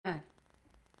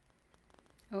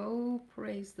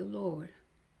Praise the Lord.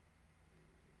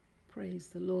 Praise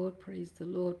the Lord. Praise the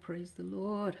Lord. Praise the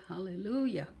Lord.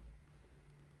 Hallelujah.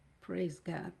 Praise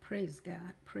God. Praise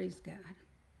God. Praise God.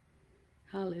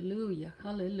 Hallelujah.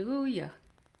 Hallelujah.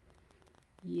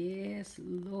 Yes,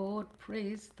 Lord.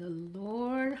 Praise the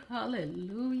Lord.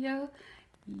 Hallelujah.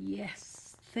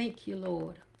 Yes. Thank you,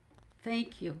 Lord.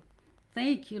 Thank you.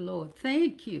 Thank you, Lord.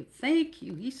 Thank you. Thank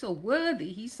you. He's so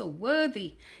worthy. He's so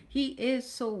worthy. He is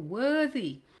so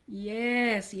worthy.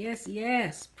 Yes, yes,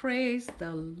 yes. Praise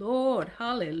the Lord.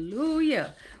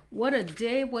 Hallelujah. What a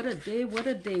day, what a day, what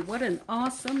a day. What an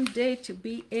awesome day to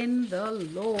be in the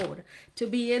Lord, to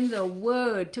be in the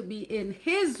Word, to be in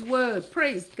His Word.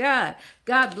 Praise God.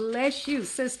 God bless you,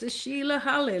 Sister Sheila.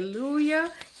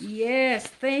 Hallelujah. Yes,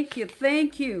 thank you,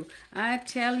 thank you. I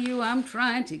tell you, I'm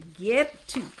trying to get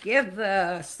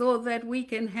together so that we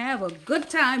can have a good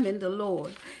time in the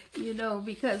Lord.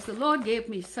 Because the Lord gave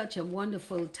me such a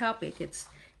wonderful topic. It's,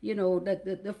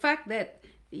 that the fact that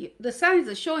the signs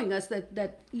are showing us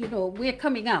that we're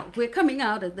coming out. We're coming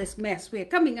out of this mess. We're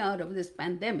coming out of this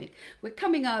pandemic. We're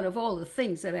coming out of all the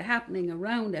things that are happening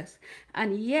around us.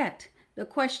 And yet, the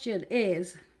question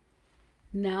is,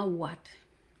 now what?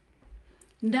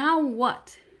 Now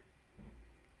what?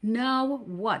 Now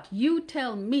what? You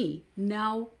tell me,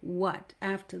 now what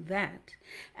after that?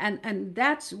 And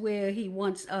that's where he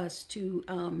wants us to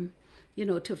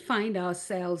to find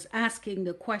ourselves asking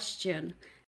the question,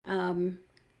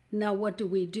 now what do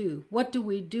we do? What do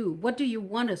we do? What do you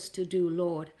want us to do,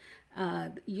 Lord?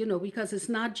 Because it's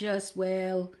not just,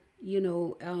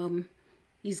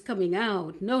 he's coming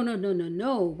out. No, no, no, no,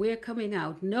 no. We're coming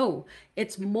out. No,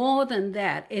 it's more than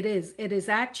that. It is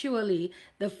actually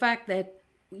the fact that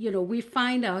we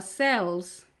find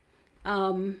ourselves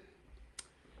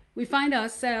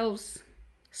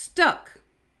stuck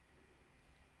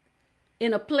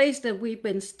in a place that we've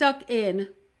been stuck in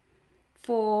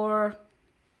for,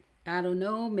 I don't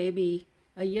know, maybe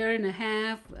a year and a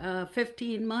half,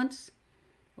 15 months.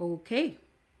 Okay,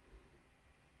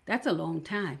 that's a long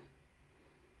time.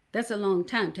 That's a long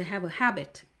time to have a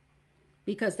habit,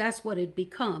 because that's what it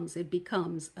becomes. It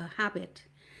becomes a habit.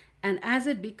 And as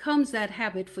it becomes that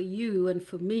habit for you and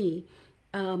for me,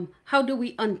 how do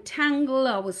we untangle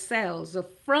ourselves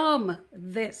from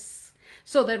this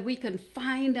so that we can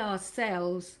find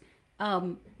ourselves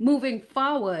moving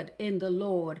forward in the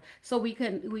Lord? So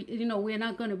we're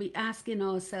not going to be asking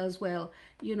ourselves, well,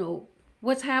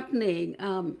 what's happening?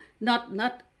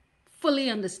 Not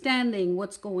fully understanding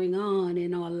what's going on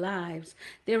in our lives.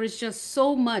 There is just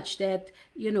so much that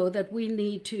that we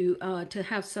need to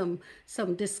have some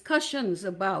discussions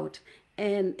about.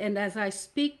 And as I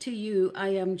speak to you, I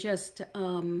am just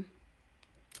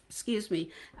excuse me,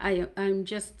 I'm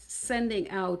just sending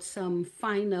out some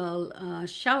final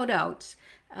shout outs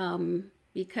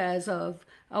because of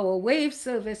our wave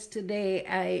service today.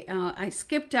 I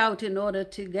skipped out in order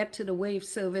to get to the wave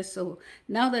service. So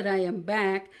now that I am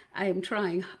back, I am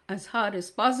trying as hard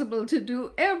as possible to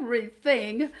do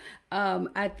everything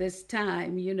at this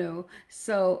time,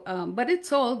 So, but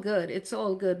it's all good. It's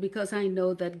all good because I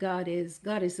know that God is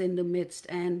in the midst,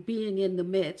 and being in the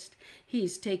midst,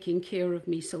 He's taking care of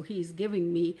me. So He's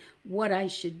giving me what I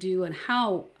should do and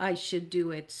how I should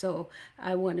do it. So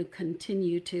I want to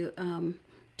continue to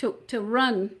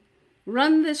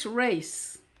run this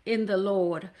race in the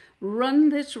Lord, run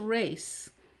this race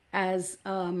as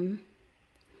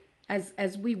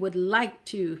we would like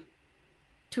to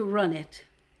run it.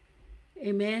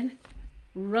 Amen.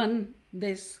 Run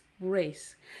this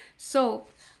race. So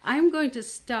I'm going to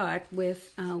start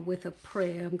with a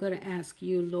prayer. I'm going to ask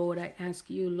you, Lord. I ask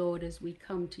you, Lord, as we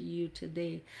come to you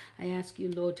today, I ask you,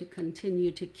 Lord, to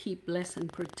continue to keep, bless,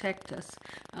 and protect us,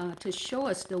 to show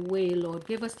us the way, Lord.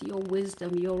 Give us your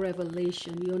wisdom, your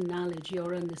revelation, your knowledge,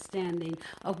 your understanding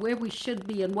of where we should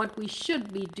be and what we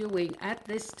should be doing at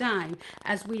this time,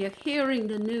 as we are hearing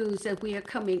the news that we are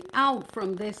coming out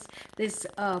from this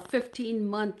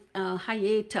 15-month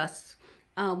hiatus.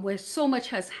 Where so much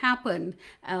has happened.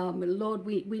 Lord,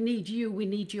 we need you. We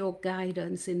need your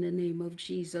guidance in the name of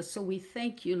Jesus. So we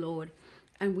thank you, Lord,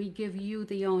 and we give you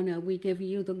the honor. We give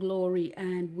you the glory,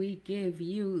 and we give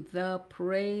you the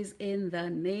praise in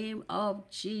the name of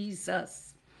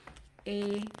Jesus.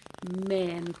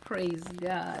 Amen. Praise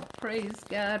God. Praise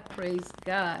God. Praise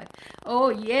God. Oh,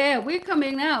 yeah, we're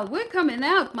coming out. We're coming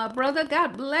out, my brother.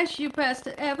 God bless you,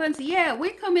 Pastor Evans. Yeah,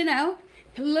 we're coming out.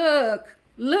 Look.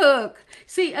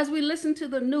 See, as we listen to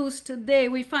the news today,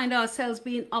 we find ourselves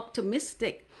being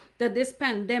optimistic that this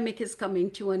pandemic is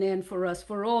coming to an end for us,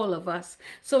 for all of us.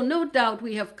 So no doubt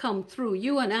we have come through.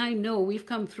 You and I know we've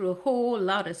come through a whole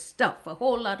lot of stuff, a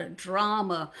whole lot of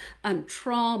drama and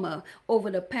trauma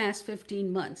over the past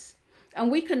 15 months.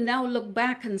 And we can now look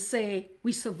back and say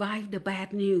we survived the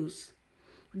bad news,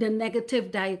 the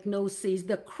negative diagnoses,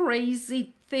 the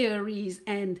crazy theories,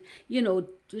 and,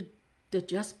 the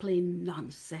just plain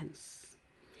nonsense.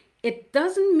 It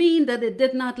doesn't mean that it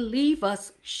did not leave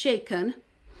us shaken,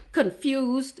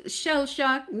 confused,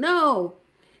 shell-shocked. No,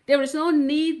 there is no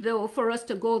need, though, for us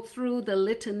to go through the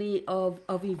litany of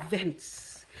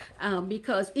events,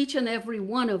 because each and every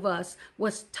one of us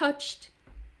was touched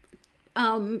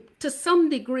to some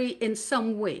degree in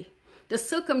some way. The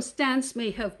circumstance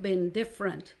may have been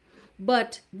different,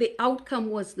 but the outcome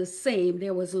was the same.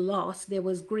 There was loss, there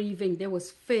was grieving, there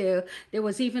was fear, there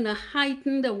was even a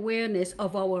heightened awareness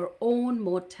of our own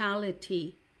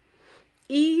mortality.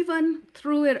 Even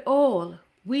through it all,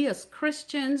 we as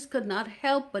Christians could not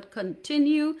help but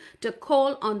continue to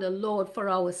call on the Lord for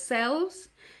ourselves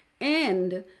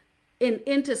and in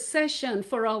intercession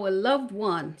for our loved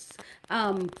ones,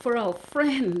 for our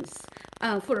friends,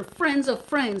 for friends of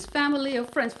friends, family of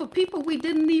friends, for people we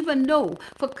didn't even know,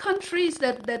 for countries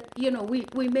that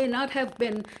we may not have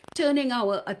been turning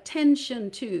our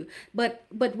attention to, but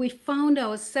we found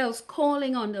ourselves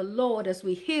calling on the Lord as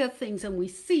we hear things and we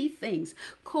see things,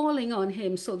 calling on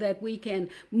Him so that we can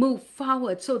move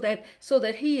forward, so that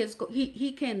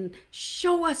He can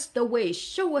show us the way,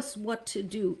 show us what to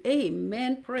do.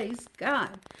 Amen. Praise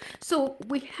God. So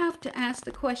we have to ask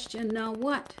the question, now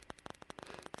what?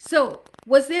 So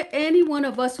was there any one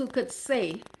of us who could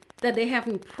say that they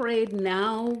haven't prayed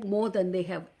now more than they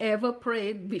have ever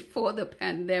prayed before the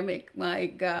pandemic? My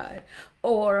God.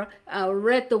 Or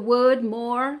read the word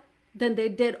more than they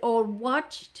did, or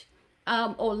watched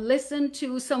or listened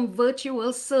to some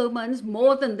virtual sermons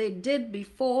more than they did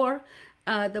before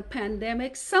the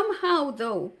pandemic? Somehow,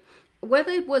 though,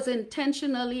 whether it was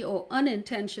intentionally or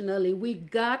unintentionally, we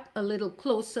got a little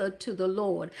closer to the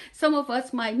Lord. Some of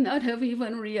us might not have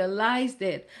even realized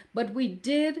it, but we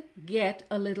did get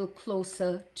a little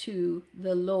closer to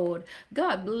the Lord.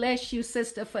 God bless you,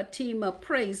 Sister Fatima.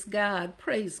 Praise God.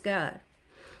 Praise God.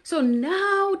 So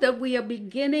now that we are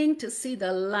beginning to see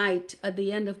the light at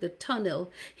the end of the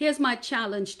tunnel, here's my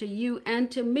challenge to you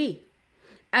and to me.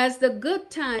 As the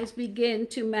good times begin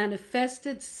to manifest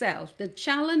itself, the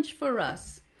challenge for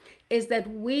us is that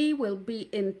we will be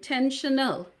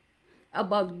intentional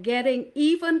about getting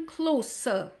even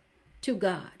closer to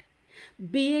God,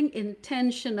 being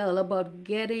intentional about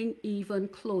getting even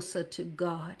closer to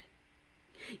God.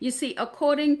 You see,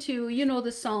 according to,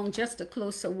 the song, Just a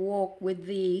Closer Walk with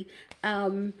Thee,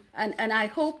 and I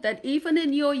hope that even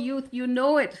in your youth, you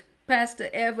know it, Pastor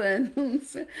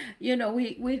Evans.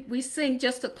 We sing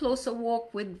Just a Closer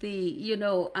Walk with Thee.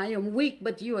 I am weak,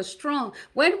 but you are strong.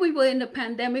 When we were in the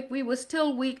pandemic, we were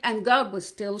still weak and God was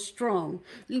still strong.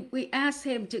 We asked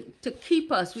Him to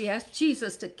keep us. We asked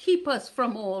Jesus to keep us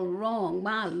from all wrong,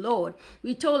 my Lord.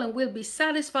 We told Him we'll be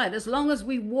satisfied as long as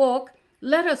we walk.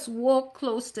 Let us walk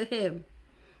close to Him.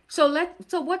 So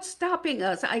what's stopping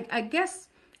us? I guess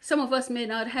some of us may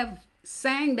not have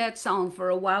sang that song for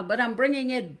a while, but I'm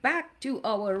bringing it back to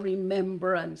our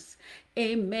remembrance.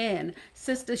 Amen.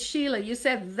 Sister Sheila, you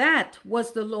said that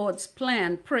was the Lord's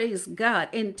plan. Praise God.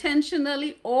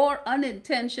 Intentionally or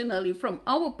unintentionally from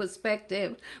our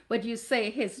perspective, but you say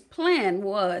His plan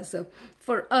was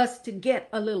for us to get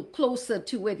a little closer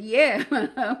to it. Yeah,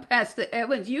 Pastor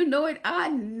Evans, you know it. I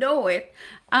know it.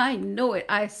 I know it.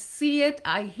 I see it.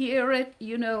 I hear it.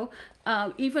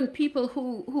 Even people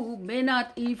who may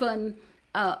not even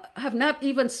have not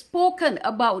even spoken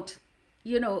about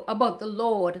the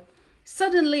Lord,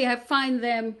 suddenly I find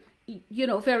them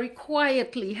very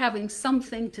quietly having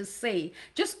something to say,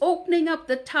 just opening up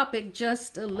the topic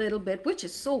just a little bit, which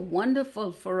is so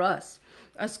wonderful for us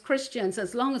as Christians,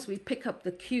 as long as we pick up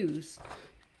the cues.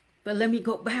 But let me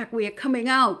go back. We are coming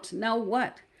out. Now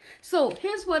what? So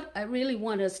here's what I really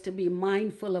want us to be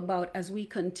mindful about as we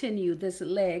continue this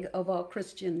leg of our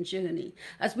Christian journey.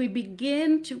 As we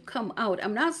begin to come out,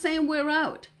 I'm not saying we're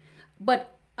out,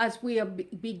 but as we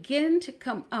begin to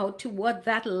come out toward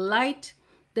that light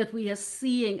that we are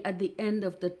seeing at the end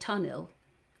of the tunnel.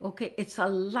 Okay, it's a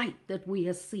light that we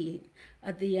are seeing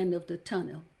at the end of the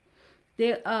tunnel.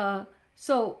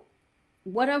 So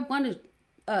what I wanted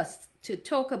us to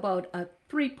talk about are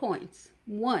 3 points.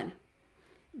 One,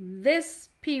 this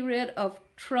period of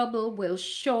trouble will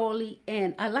surely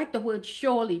end. I like the word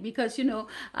surely because,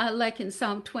 like in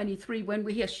Psalm 23, when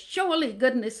we hear, surely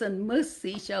goodness and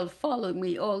mercy shall follow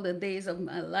me all the days of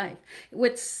my life.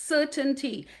 With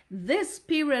certainty, this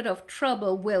period of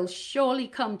trouble will surely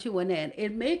come to an end.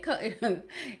 It may,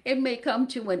 it may come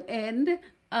to an end,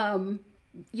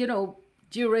 you know,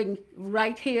 during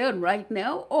right here and right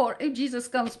now, or if Jesus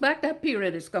comes back, that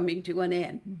period is coming to an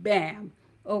end. Bam.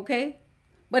 Okay?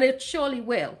 But it surely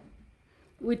will.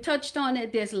 We touched on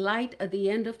it. There's light at the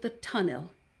end of the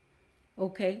tunnel.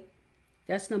 Okay?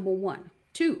 That's number one.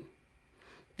 Two,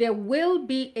 there will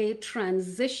be a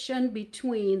transition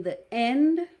between the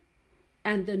end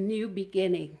and the new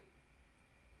beginning.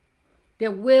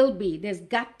 There's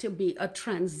got to be a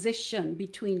transition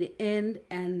between the end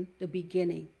and the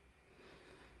beginning.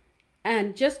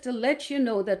 And just to let you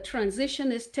know that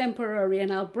transition is temporary,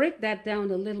 and I'll break that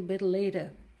down a little bit later.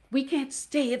 We can't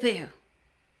stay there.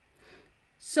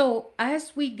 So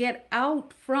as we get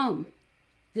out from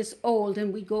this old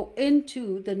and we go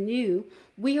into the new,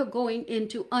 we are going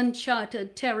into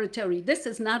uncharted territory. This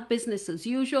is not business as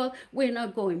usual. We're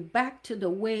not going back to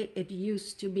the way it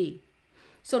used to be.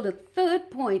 So the third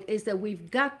point is that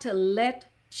we've got to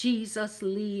let Jesus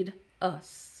lead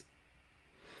us.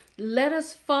 Let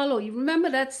us follow. You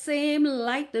remember that same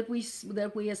light that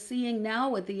we are seeing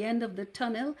now at the end of the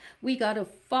tunnel? We got to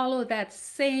follow that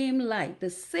same light. The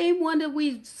same one that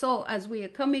we saw as we are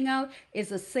coming out is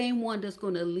the same one that's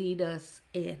going to lead us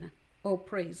in. Oh,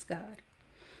 praise God.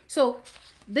 So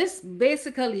this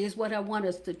basically is what I want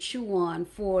us to chew on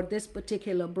for this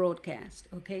particular broadcast,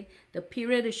 okay? The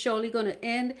period is surely going to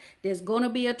end. There's going to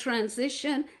be a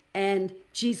transition, and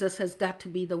Jesus has got to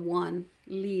be the one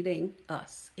leading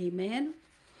us. Amen.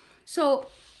 So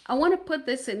I want to put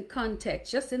this in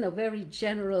context, just in a very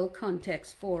general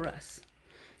context for us.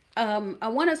 I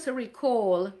want us to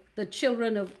recall the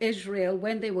children of Israel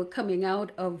when they were coming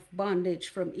out of bondage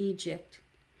from Egypt.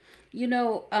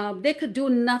 They could do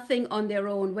nothing on their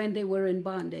own when they were in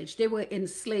bondage. They were in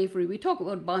slavery. We talk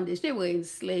about bondage. They were in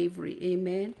slavery.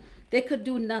 Amen. They could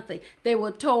do nothing. They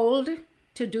were told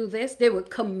to do this. They were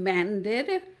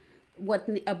commanded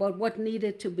about what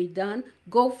needed to be done.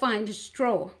 Go find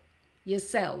straw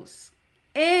yourselves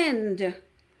and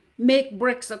make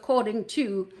bricks according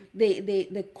to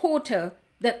the quota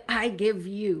that I give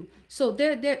you. So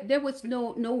there was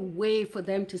no way for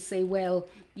them to say, well,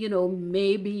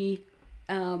 maybe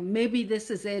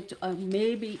this is it.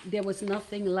 Maybe there was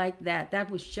nothing like that. That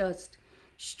was just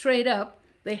straight up.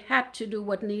 They had to do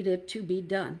what needed to be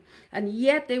done. And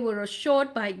yet they were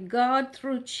assured by God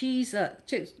through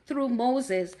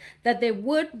Moses, that they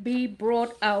would be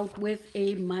brought out with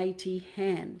a mighty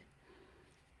hand.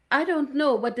 I don't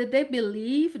know, but did they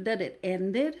believe that it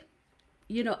ended?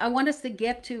 I want us to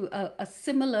get to a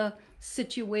similar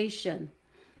situation.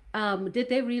 Did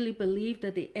they really believe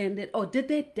that it ended? Or did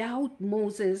they doubt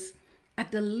Moses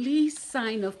at the least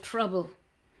sign of trouble?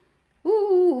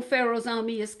 Ooh, Pharaoh's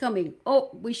army is coming.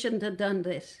 Oh, we shouldn't have done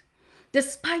this.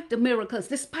 Despite the miracles,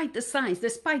 despite the signs,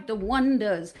 despite the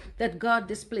wonders that God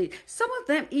displayed. Some of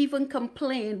them even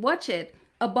complained, watch it,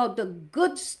 about the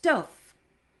good stuff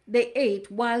they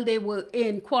ate while they were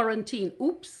in quarantine.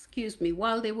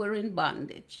 While they were in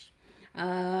bondage.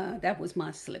 That was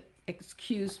my slip.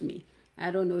 Excuse me.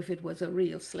 I don't know if it was a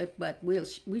real slip, but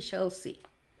we shall see.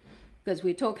 Because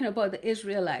we're talking about the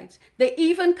Israelites. They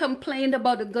even complained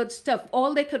about the good stuff.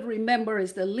 All they could remember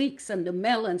is the leeks and the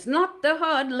melons, not the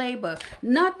hard labor,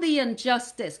 not the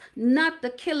injustice, not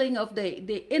the killing of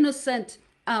the innocent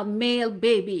male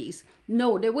babies.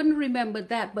 No, they wouldn't remember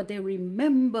that, but they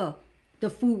remember the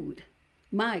food.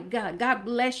 My God, God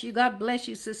bless you. God bless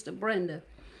you, Sister Brenda.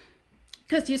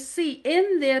 Because you see,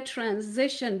 in their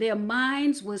transition, their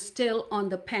minds were still on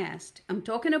the past. I'm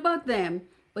talking about them.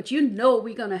 But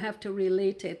we're going to have to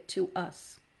relate it to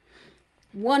us.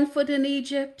 1 foot in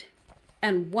Egypt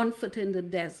and 1 foot in the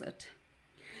desert.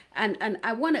 And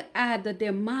I want to add that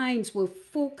their minds were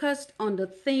focused on the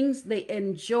things they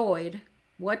enjoyed.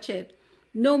 Watch it.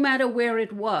 No matter where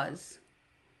it was.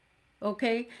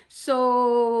 Okay?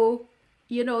 So,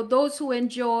 those who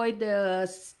enjoyed the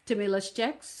stimulus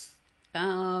checks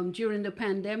during the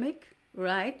pandemic,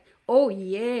 right? Oh,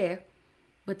 yeah.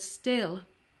 But still,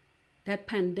 that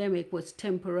pandemic was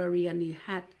temporary and you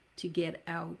had to get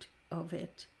out of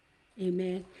it.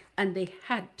 Amen. And they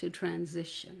had to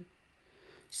transition.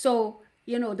 So,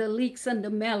 the leeks and the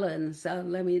melons,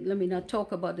 let me not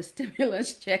talk about the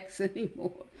stimulus checks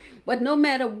anymore. But no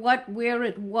matter where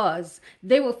it was,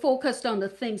 they were focused on the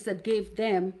things that gave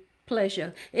them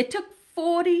pleasure. It took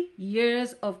 40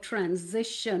 years of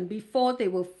transition before they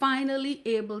were finally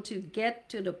able to get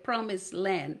to the promised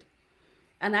land.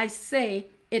 And I say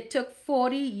it took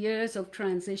 40 years of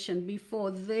transition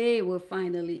before they were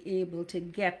finally able to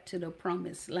get to the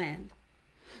promised land.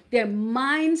 Their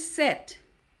mindset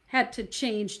had to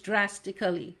change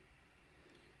drastically.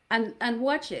 And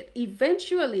watch it.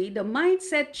 Eventually, the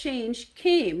mindset change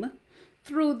came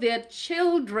through their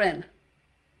children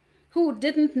who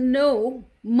didn't know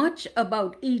much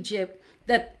about Egypt,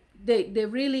 that they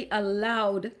really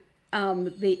allowed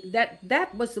that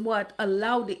was what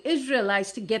allowed the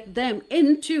Israelites to get them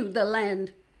into the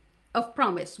land of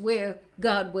promise where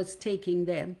God was taking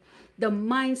them. The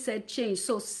mindset changed.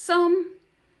 So some,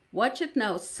 watch it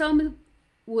now, some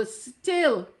was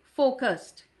still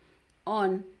focused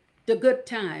on the good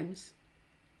times,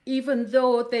 even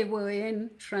though they were in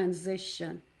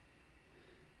transition.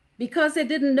 Because they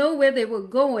didn't know where they were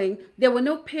going, there were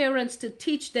no parents to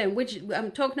teach them, which I'm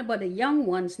talking about the young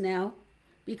ones now,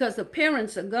 because the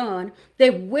parents are gone. They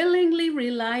willingly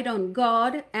relied on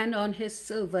God and on his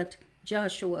servant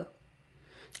Joshua.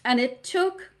 And it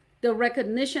took the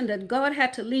recognition that God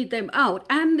had to lead them out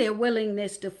and their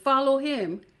willingness to follow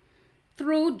him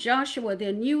through Joshua,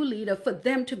 their new leader, for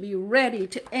them to be ready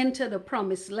to enter the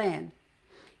promised land.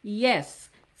 Yes,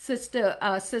 Sister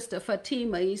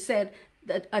Fatima, he said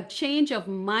that a change of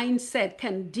mindset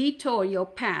can detour your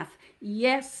path.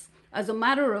 Yes, as a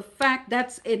matter of fact,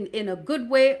 that's in a good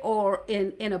way or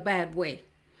in a bad way.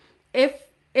 If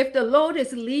the Lord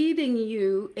is leading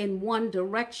you in one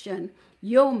direction,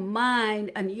 your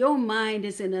mind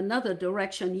is in another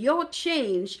direction, your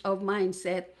change of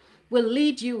mindset will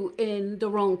lead you in the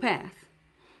wrong path.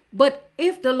 But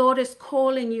if the Lord is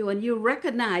calling you and you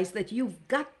recognize that you've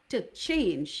got to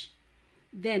change,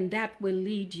 then that will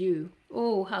lead you,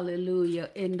 oh, hallelujah,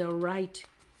 in the right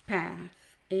path.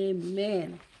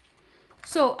 Amen.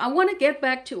 So I want to get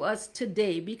back to us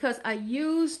today because I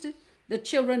used the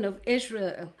children of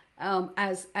Israel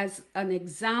as an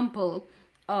example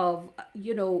of,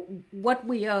 you know, what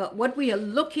we are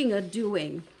looking at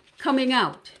doing, coming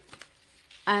out.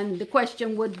 And the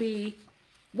question would be,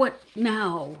 what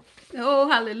now? Oh,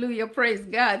 hallelujah. Praise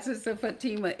God, Sister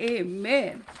Fatima.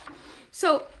 Amen.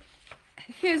 So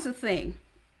here's the thing.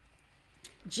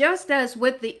 Just as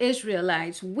with the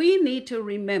Israelites, we need to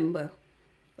remember,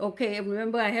 okay,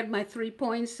 remember I had my 3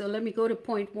 points, so let me go to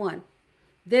point 1.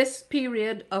 This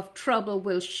period of trouble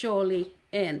will surely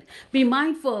end. Be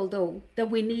mindful, though, that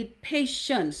we need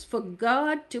patience for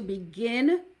God to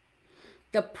begin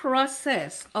the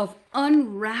process of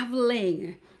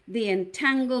unraveling the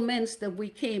entanglements that we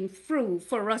came through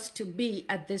for us to be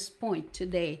at this point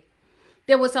today.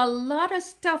 There was a lot of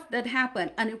stuff that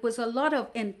happened, and it was a lot of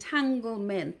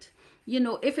entanglement. You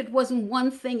know, if it wasn't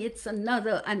one thing, it's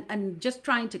another, and just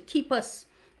trying to keep us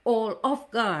all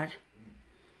off guard.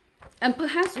 And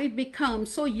perhaps we've become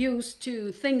so used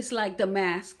to things like the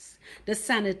masks, the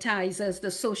sanitizers,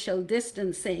 the social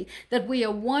distancing, that we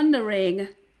are wondering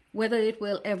whether it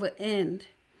will ever end.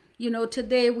 You know,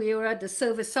 today we were at the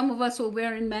service. Some of us were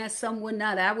wearing masks, some were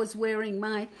not. I was wearing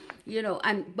mine, you know,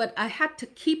 but I had to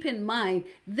keep in mind,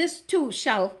 this too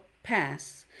shall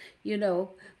pass. You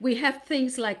know, we have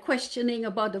things like questioning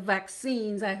about the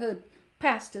vaccines. I heard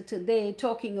pastor today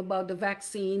talking about the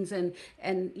vaccines and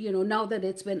you know, now that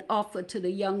it's been offered to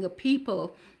the younger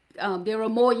people, there are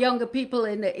more younger people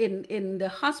in the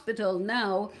hospital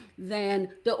now than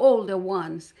the older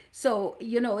ones. So,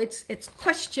 you know, it's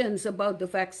questions about the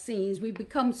vaccines. We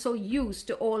become so used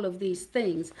to all of these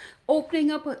things.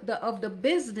 Opening up of the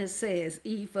businesses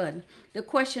even. The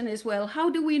question is, well, how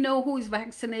do we know who is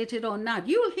vaccinated or not?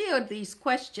 You'll hear these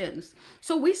questions.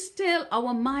 So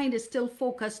our mind is still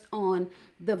focused on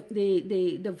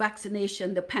the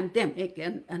vaccination, the pandemic,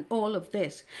 and all of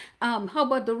this. How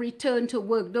about the return to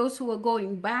work? Those who are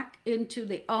going back into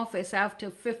the office after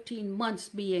 15 months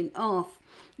being off,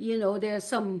 you know, there's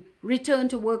some return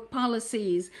to work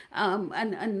policies,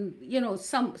 and you know,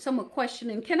 some are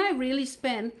questioning, can I really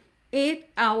spend 8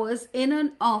 hours in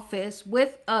an office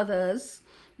with others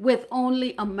with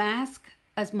only a mask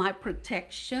as my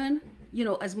protection, you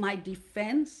know, as my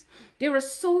defense? There are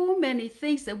so many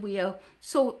things that we are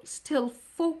so still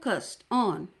focused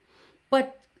on,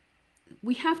 but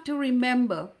we have to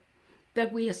remember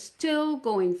that we are still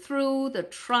going through the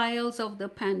trials of the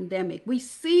pandemic. We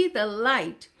see the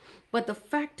light, but the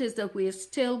fact is that we are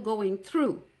still going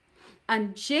through.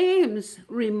 And James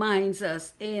reminds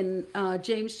us in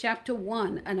James chapter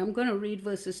 1, and I'm going to read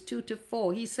verses 2 to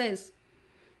 4. He says,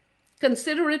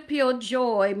 "Consider it pure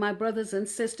joy, my brothers and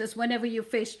sisters, whenever you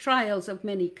face trials of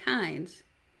many kinds,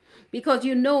 because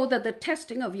you know that the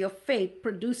testing of your faith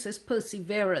produces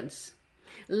perseverance.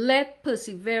 Let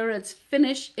perseverance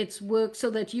finish its work so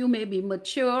that you may be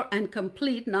mature and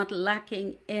complete, not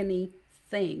lacking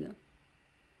anything.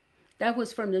 That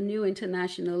was from the New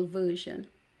International Version.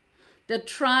 The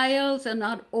trials are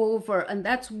not over, and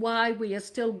that's why we are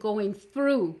still going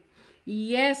through.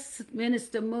 Yes,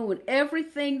 Minister Moon,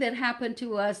 everything that happened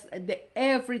to us,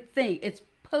 everything, it's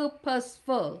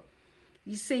purposeful.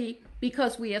 You see,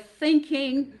 because we are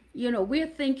thinking, we're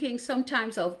thinking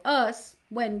sometimes of us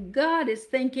when God is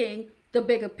thinking the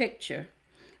bigger picture.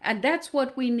 And that's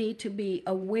what we need to be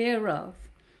aware of.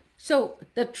 So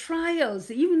the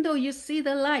trials, even though you see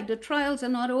the light, the trials are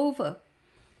not over.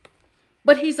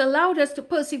 But he's allowed us to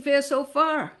persevere so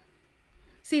far.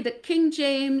 See, the King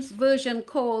James Version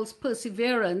calls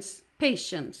perseverance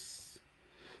patience.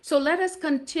 So let us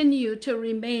continue to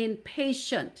remain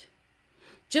patient.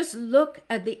 Just look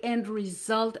at the end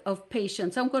result of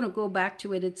patience. I'm going to go back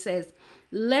to it. It says,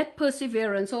 let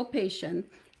perseverance or patience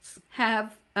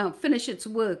have finish its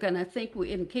work. And I think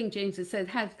in King James it says,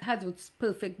 has its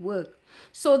perfect work,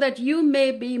 so that you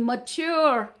may be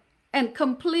mature and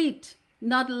complete,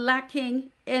 not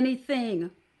lacking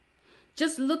anything.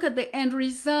 Just look at the end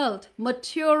result: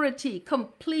 maturity,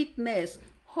 completeness,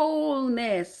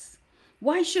 wholeness.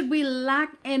 Why should we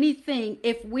lack anything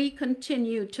if we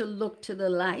continue to look to the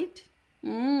light?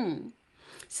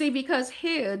 See, because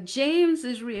here James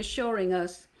is reassuring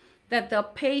us that the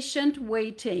patient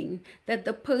waiting, that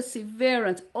the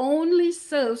perseverance only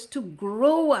serves to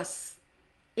grow us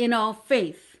in our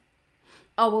faith.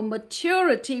 Our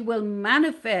maturity will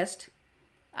manifest,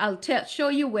 I'll show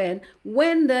you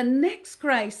when the next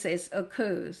crisis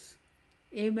occurs.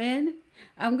 Amen.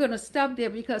 I'm going to stop there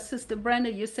because Sister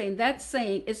Brenda, you're saying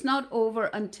it's not over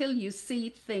until you see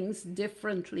things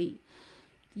differently.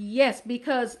 Yes,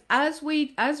 because as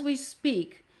we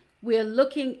speak, we're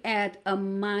looking at a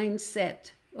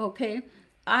mindset. Okay.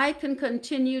 I can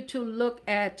continue to look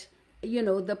at,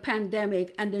 the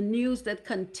pandemic and the news that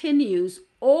continues,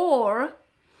 or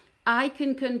I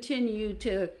can continue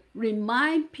to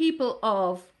remind people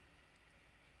of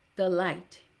the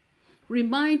light.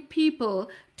 Remind people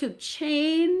to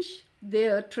change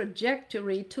their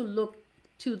trajectory to look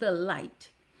to the light,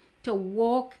 to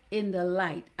walk in the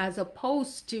light, as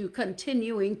opposed to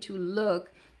continuing to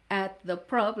look at the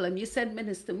problem. You said,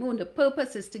 Minister Moon, the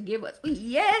purpose is to give us,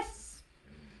 yes,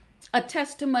 a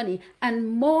testimony, and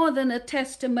more than a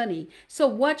testimony. So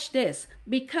watch this,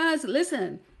 because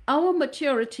listen, our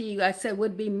maturity, I said,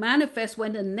 would be manifest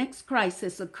when the next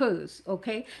crisis occurs,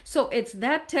 okay? So it's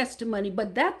that testimony,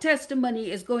 but that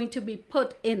testimony is going to be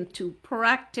put into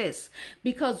practice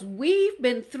because we've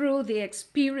been through the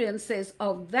experiences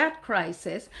of that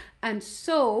crisis, and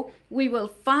so we will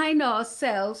find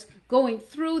ourselves going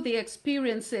through the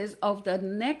experiences of the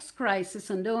next crisis.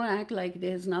 And don't act like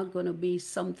there's not going to be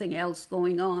something else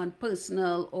going on,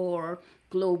 personal or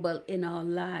global, in our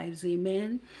lives.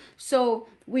 Amen. So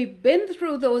we've been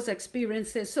through those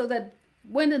experiences so that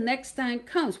when the next time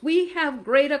comes, we have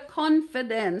greater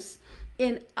confidence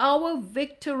in our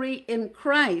victory in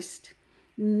Christ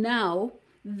now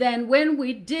than when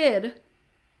we did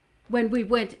when we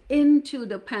went into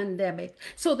the pandemic.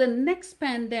 So the next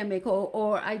pandemic,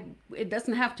 it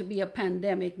doesn't have to be a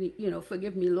pandemic,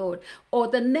 forgive me, Lord, or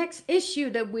the next issue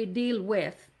that we deal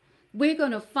with, we're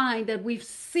going to find that we've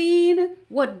seen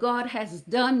what God has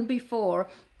done before,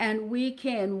 and we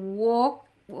can walk,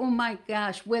 oh my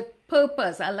gosh, with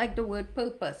purpose. I like the word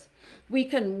purpose. We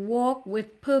can walk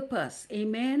with purpose.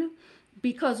 Amen.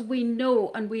 Because we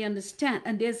know and we understand.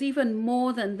 And there's even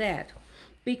more than that.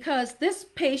 Because this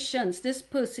patience, this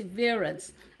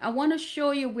perseverance, I want to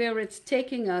show you where it's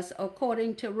taking us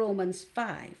according to Romans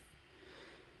 5.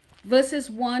 Verses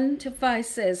 1 to 5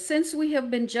 says, since we have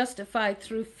been justified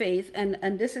through faith,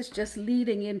 and this is just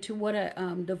leading into what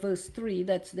the verse 3,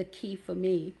 that's the key for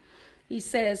me. He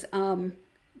says,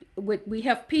 we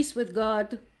have peace with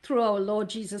God through our Lord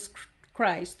Jesus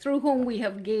Christ, through whom we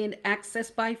have gained access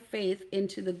by faith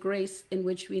into the grace in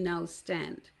which we now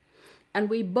stand. And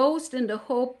we boast in the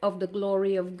hope of the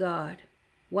glory of God.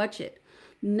 Watch it.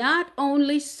 Not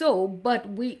only so, but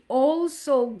we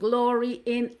also glory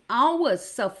in our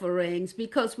sufferings,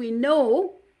 because we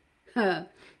know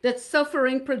that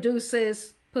suffering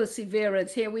produces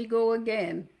perseverance. Here we go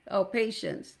again, our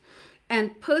patience.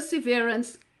 And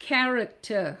perseverance,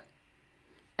 character.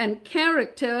 And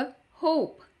character,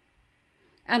 hope.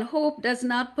 And hope does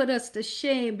not put us to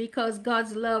shame because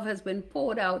God's love has been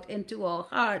poured out into our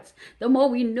hearts. The more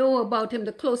we know about him,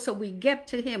 the closer we get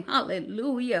to him.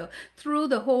 Hallelujah. Through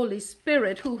the Holy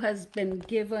Spirit who has been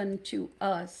given to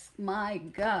us. My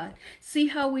God. See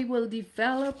how we will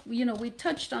develop. You know, we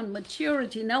touched on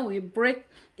maturity. Now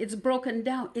it's broken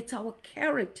down. It's our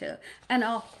character and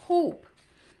our hope.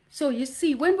 So you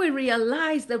see, when we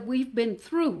realize that we've been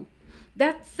through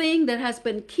that thing that has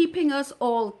been keeping us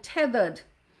all tethered,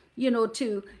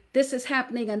 to this is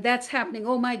happening and that's happening.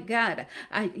 Oh my God,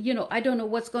 I don't know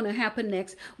what's going to happen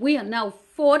next. We are now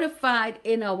fortified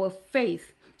in our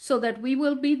faith so that we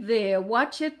will be there.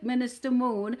 Watch it, Minister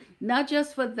Moon, not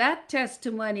just for that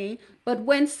testimony, but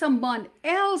when someone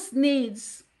else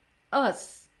needs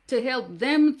us to help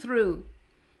them through,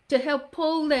 to help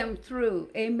pull them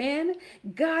through. Amen.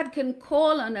 God can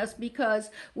call on us because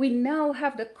we now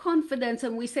have the confidence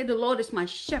and we say, the Lord is my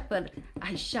shepherd,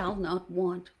 I shall not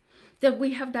want. That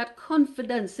we have that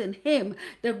confidence in him,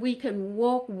 that we can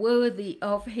walk worthy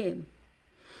of him.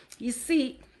 You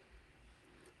see,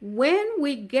 when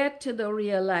we get to the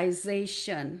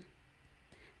realization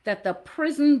that the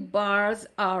prison bars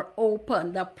are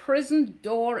open, the prison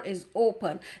door is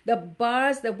open, the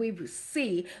bars that we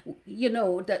see,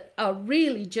 that are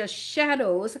really just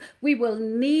shadows, we will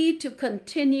need to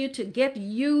continue to get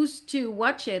used to,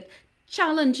 watch it,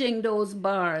 challenging those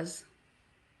bars.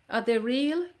 Are they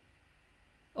real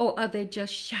or are they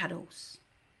just shadows?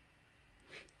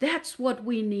 That's what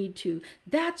we need to.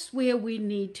 That's where we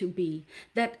need to be.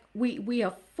 That we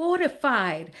are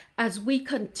fortified as we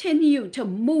continue to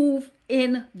move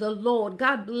in the Lord.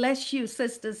 God bless you,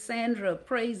 Sister Sandra.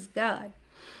 Praise God.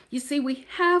 You see, we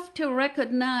have to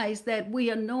recognize that we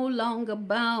are no longer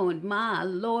bound. My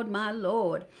Lord, my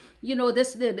Lord.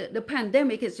 The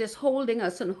pandemic is just holding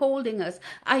us and holding us.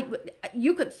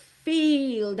 You could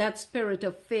feel that spirit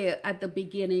of fear at the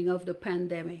beginning of the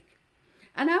pandemic.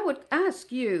 And I would ask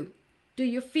you, do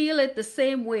you feel it the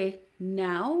same way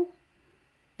now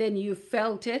than you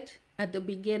felt it at the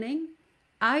beginning?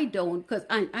 I don't, because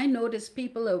I notice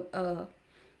people are,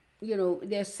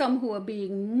 there's some who are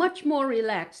being much more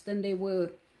relaxed than they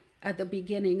were at the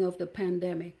beginning of the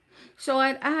pandemic. So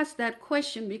I'd ask that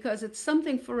question because it's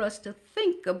something for us to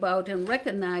think about and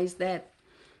recognize that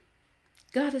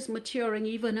God is maturing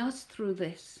even us through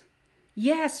this.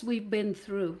 Yes, we've been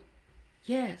through.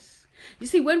 Yes. You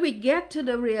see, when we get to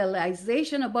the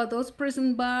realization about those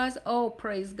prison bars, oh,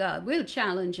 praise God, we'll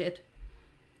challenge it.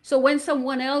 So when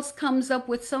someone else comes up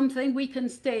with something, we can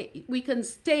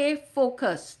stay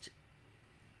focused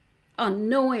on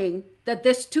knowing that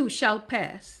this too shall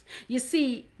pass. You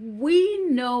see, we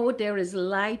know there is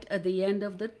light at the end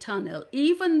of the tunnel,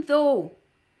 even though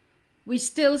we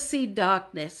still see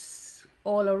darkness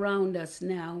all around us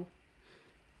now.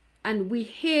 And we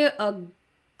hear a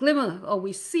glimmer, or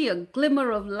we see a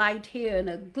glimmer of light here and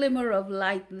a glimmer of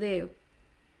light there.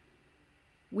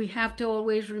 We have to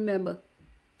always remember,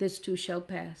 this too shall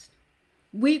pass.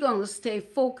 We're going to stay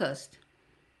focused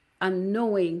on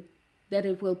knowing that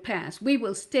it will pass. We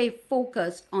will stay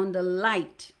focused on the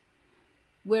light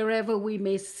wherever we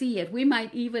may see it. We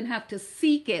might even have to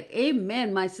seek it.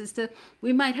 Amen, my sister.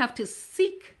 We might have to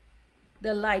seek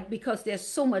the light because there's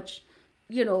so much,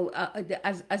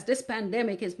 as this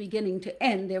pandemic is beginning to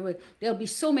end, there'll be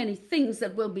so many things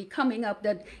that will be coming up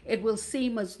that it will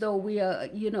seem as though we are,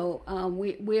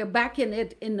 we're back in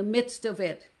it, in the midst of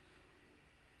it.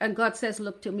 And God says,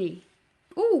 look to me.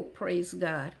 Oh, praise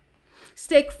God.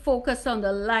 Stay focused on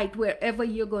the light wherever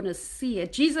you're going to see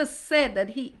it. Jesus said that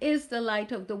he is the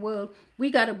light of the world. We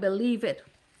got to believe it.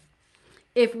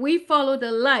 If we follow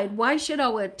the light, why should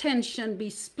our attention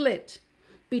be split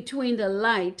between the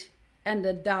light and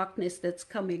the darkness that's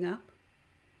coming up?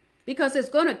 Because it's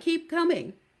going to keep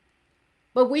coming.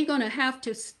 But we're going to have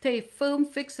to stay firm,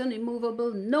 fixed, and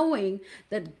immovable, knowing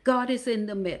that God is in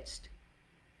the midst.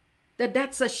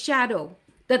 That's a shadow,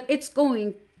 that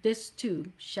this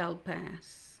too shall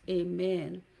pass.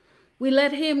 Amen. We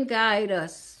let him guide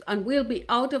us, and we'll be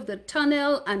out of the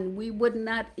tunnel, and we would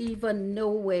not even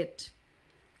know it.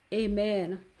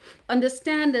 Amen.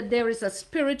 Understand that there is a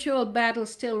spiritual battle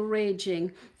still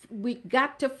raging. We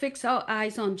got to fix our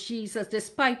eyes on Jesus,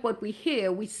 despite what we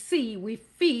hear, we see, we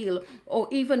feel, or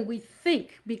even we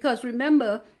think. Because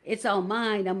remember, it's our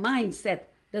mind, a mindset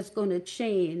that's going to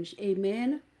change.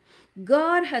 Amen.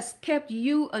 God has kept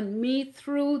you and me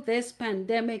through this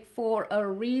pandemic for a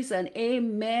reason.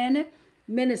 Amen.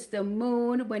 Minister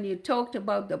Moon, when you talked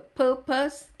about the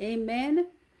purpose, amen.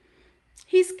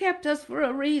 He's kept us for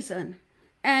a reason.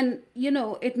 And,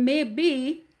 it may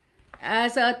be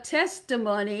as a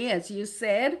testimony, as you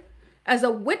said, as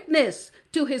a witness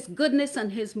to his goodness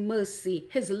and his mercy,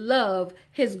 his love,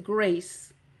 his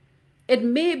grace. It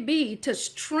may be to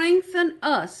strengthen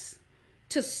us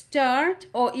to start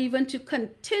or even to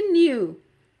continue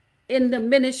in the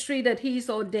ministry that he's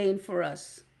ordained for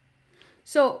us.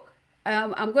 So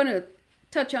I'm going to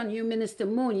touch on you, Minister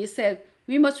Moon. You said,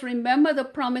 we must remember the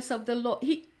promise of the Lord.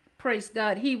 Praise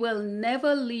God, he will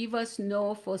never leave us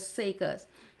nor forsake us.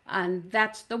 And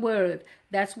that's the word.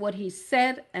 That's what he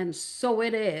said, and so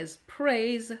it is.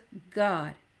 Praise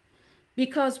God.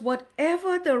 Because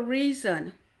whatever the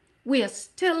reason, we are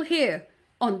still here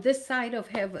on this side of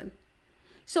heaven.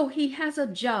 So he has a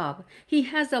job. He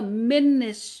has a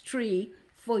ministry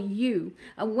for you.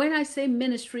 And when I say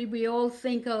ministry, we all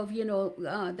think of,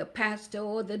 the pastor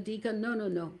or the deacon. No, no,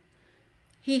 no.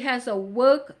 He has a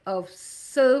work of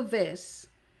service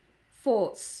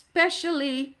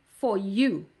especially for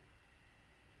you.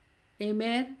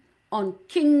 Amen. On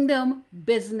kingdom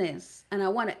business. And I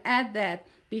want to add that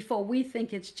before we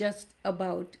think it's just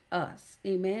about us.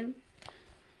 Amen.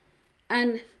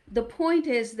 And the point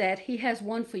is that he has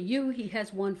one for you, he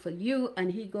has one for you,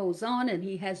 and he goes on and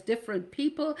he has different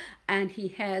people and he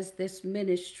has this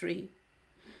ministry.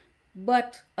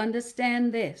 But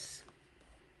understand this,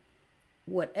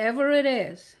 whatever it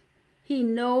is, he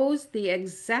knows the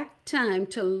exact time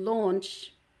to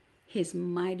launch his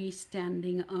mighty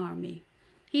standing army.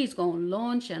 He's going to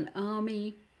launch an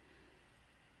army.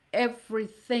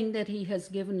 Everything that he has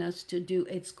given us to do,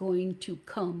 it's going to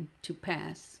come to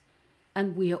pass.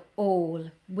 And we are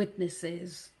all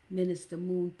witnesses, Minister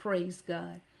Moon, praise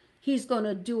God. He's going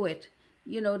to do it.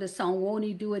 The song, won't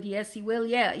he do it? Yes, he will.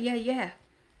 Yeah.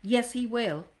 Yes, he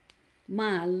will.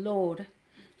 My Lord.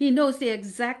 He knows the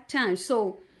exact time.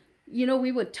 So,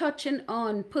 we were touching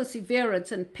on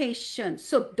perseverance and patience.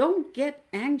 So don't get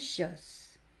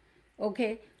anxious.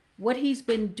 Okay? What he's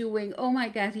been doing, oh my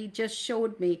God, he just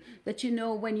showed me that,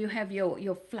 when you have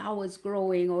your flowers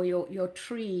growing or your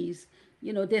trees,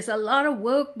 there's a lot of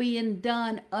work being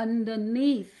done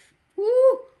underneath.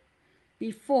 Woo!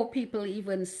 Before people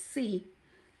even see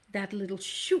that little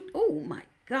shoot, oh my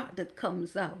God, that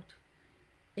comes out.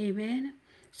 Amen.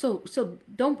 So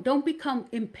don't become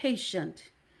impatient.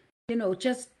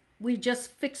 We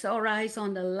just fix our eyes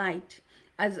on the light.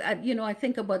 As I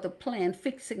think about the plant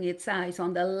fixing its eyes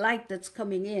on the light that's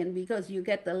coming in, because you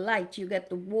get the light, you get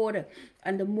the water,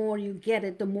 and the more you get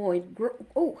it, the more it grows.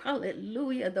 Oh,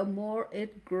 hallelujah, the more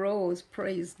it grows.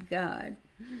 Praise God.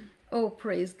 Oh,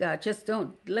 praise God.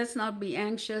 Let's not be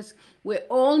anxious. We're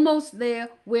almost there.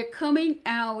 We're coming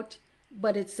out,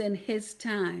 but it's in his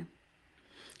time.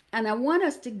 And I want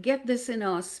us to get this in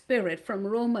our spirit from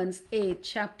Romans 8,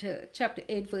 chapter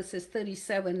 8, verses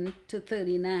 37 to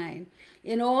 39.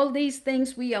 In all these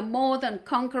things, we are more than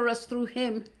conquerors through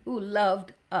him who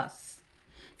loved us.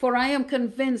 For I am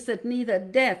convinced that neither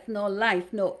death, nor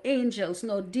life, nor angels,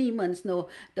 nor demons, nor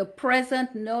the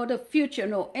present, nor the future,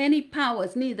 nor any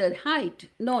powers, neither height,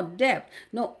 nor depth,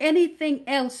 nor anything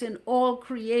else in all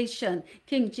creation,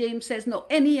 King James says, nor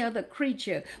any other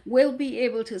creature will be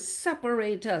able to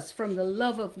separate us from the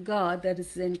love of God that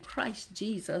is in Christ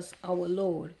Jesus our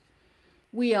Lord.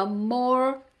 We are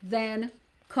more than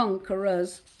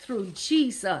conquerors through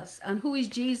Jesus. And who is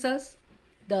Jesus?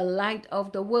 The light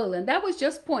of the world. And that was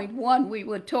just point one we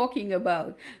were talking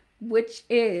about, which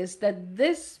is that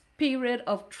this period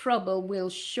of trouble will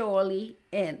surely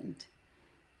end.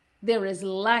 There is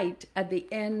light at the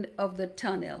end of the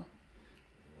tunnel.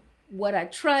 What I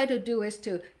try to do is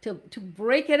to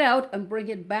break it out and bring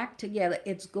it back together.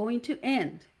 It's going to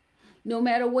end. No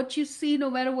matter what you see, no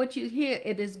matter what you hear,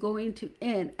 it is going to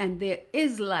end. And there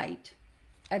is light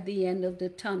at the end of the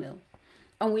tunnel.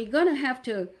 And we're going to have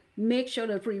to make sure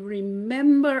that we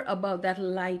remember about that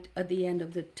light at the end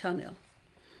of the tunnel.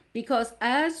 Because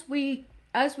as we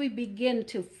begin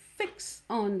to fix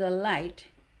on the light,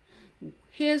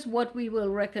 here's what we will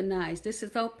recognize. This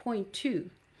is our point 2.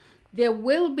 There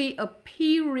will be a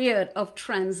period of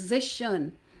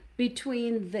transition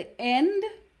between the end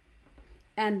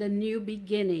and the new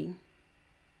beginning.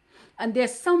 And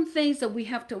there's some things that we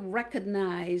have to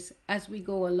recognize as we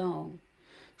go along.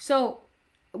 So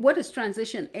what is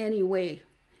transition anyway?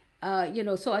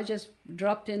 So I just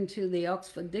dropped into the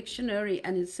Oxford Dictionary,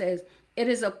 and it says, it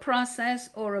is a process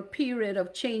or a period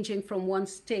of changing from one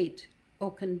state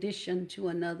or condition to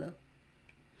another.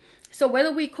 So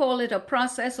whether we call it a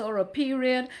process or a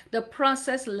period, the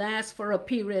process lasts for a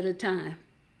period of time.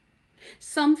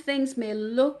 Some things may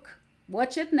look,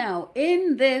 watch it now,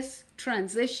 in this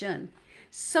transition,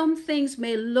 some things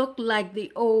may look like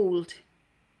the old.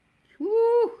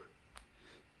 Woo!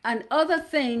 and other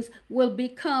things will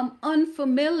become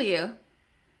unfamiliar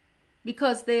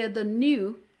because they are the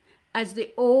new as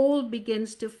the old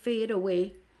begins to fade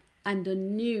away and the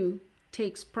new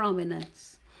takes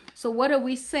prominence. So what are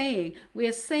we saying? We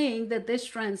are saying that this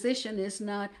transition is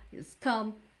not, it's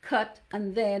come, cut,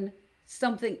 and then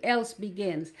something else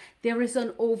begins. There is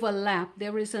an overlap,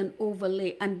 there is an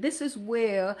overlay, and this is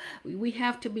where we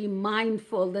have to be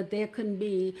mindful that there can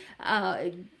be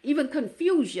even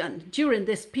confusion during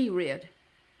this period.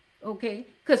 Okay,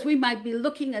 because we might be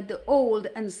looking at the old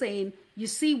and saying, you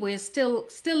see, we're still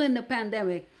in the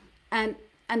pandemic, and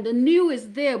the new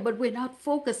is there, but we're not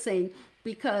focusing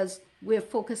because we're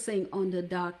focusing on the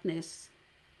darkness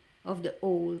of the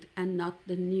old and not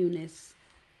the newness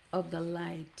of the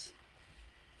light.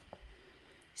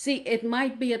 See, it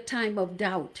might be a time of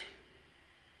doubt,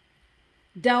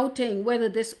 doubting whether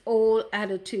this old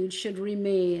attitude should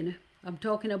remain. I'm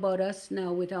talking about us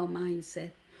now with our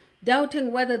mindset.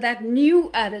 Doubting whether that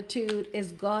new attitude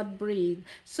is God-breathed.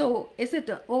 So is it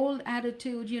the old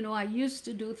attitude? You know, I used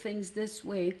to do things this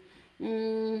way.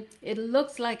 It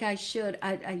looks like I should.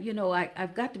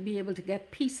 I've got to be able to get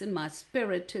peace in my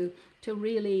spirit to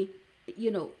really,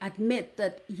 admit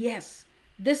that, yes,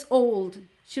 this old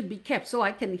should be kept. So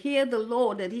I can hear the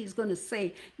Lord that he's going to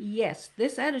say, yes,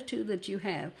 this attitude that you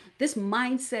have, this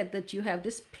mindset that you have,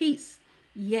 this peace,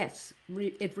 yes,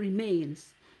 it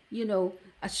remains.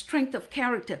 A strength of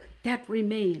character that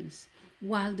remains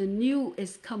while the new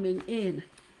is coming in,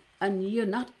 and you're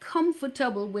not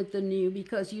comfortable with the new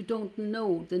because you don't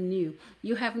know the new.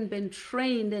 You haven't been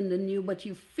trained in the new, but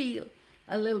you feel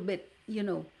a little bit,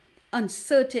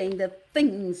 uncertain that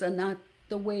things are not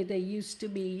the way they used to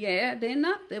be. Yeah, they're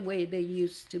not the way they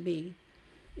used to be.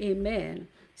 Amen.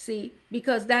 See,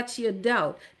 because that's your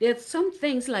doubt. There's some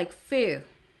things like fear.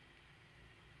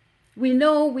 We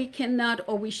know we cannot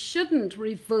or we shouldn't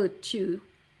revert to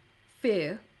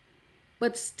fear,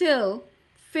 but still,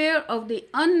 fear of the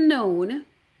unknown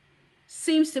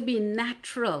seems to be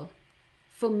natural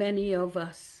for many of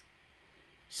us.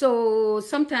 So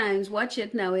sometimes, watch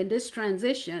it now, in this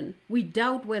transition, we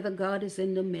doubt whether God is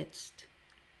in the midst.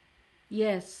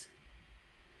 Yes,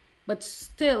 but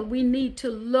still we need to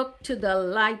look to the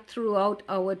light throughout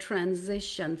our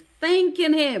transition,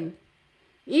 thanking him.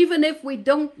 Even if we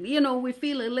don't, we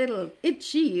feel a little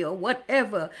itchy or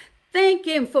whatever, thank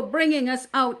him for bringing us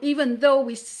out, even though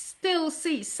we still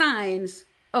see signs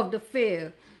of the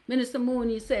fear. Minister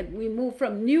Mooney said we move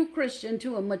from new Christian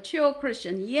to a mature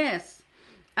Christian. Yes.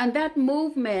 And that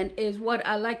movement is what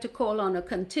I like to call on a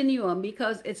continuum,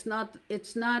 because it's not,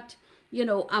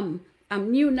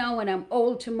 I'm new now and I'm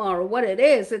old tomorrow. What it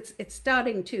is, it's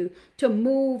starting to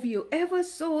move you ever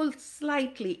so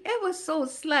slightly.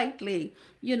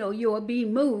 You are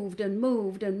being moved and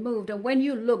moved and moved. And when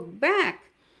you look back,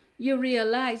 you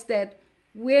realize that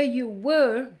where you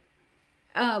were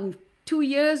 2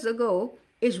 years ago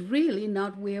is really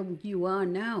not where you are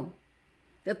now.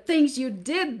 The things you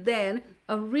did then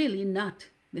are really not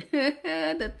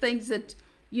the things that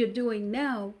you're doing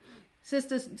now.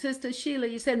 Sister Sheila,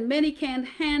 you said many can't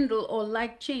handle or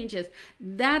like changes.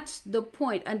 That's the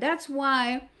point. And that's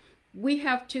why we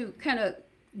have to kind of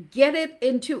get it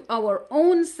into our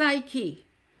own psyche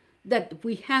that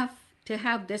we have to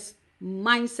have this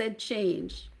mindset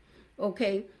change.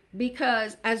 Okay?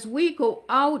 Because as we go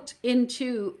out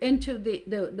into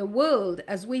the world,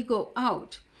 as we go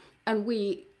out and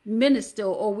we minister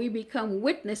or we become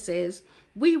witnesses,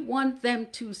 we want them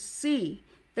to see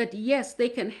that yes, they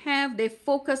can have, if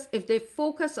they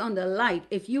focus on the light,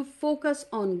 if you focus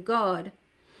on God,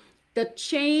 the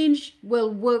change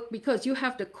will work, because you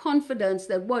have the confidence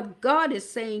that what God is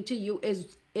saying to you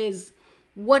is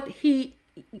what he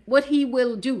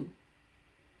will do.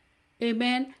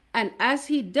 Amen. And as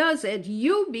he does it,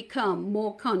 you become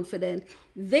more confident.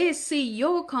 They see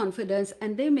your confidence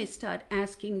and they may start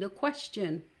asking the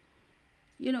question,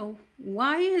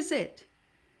 why is it?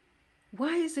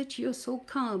 Why is it you're so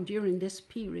calm during this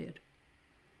period?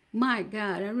 My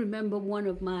God, I remember one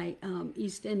of my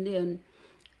East Indian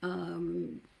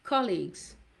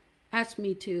colleagues asked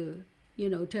me to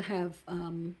have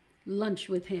lunch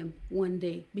with him one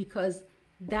day, because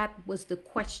that was the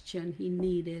question he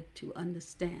needed to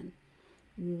understand.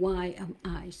 Why am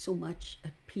I so much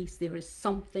at peace? There is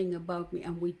something about me.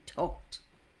 And we talked.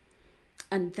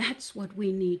 And that's what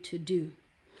we need to do.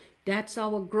 That's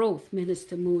our growth,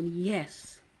 Minister Moon.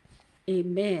 Yes.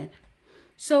 Amen.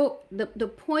 So the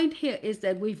point here is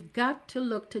that we've got to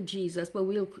look to Jesus, but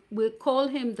we'll call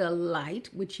him the light,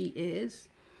 which he is,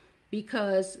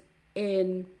 because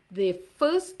in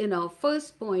in our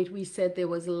first point, we said there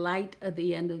was light at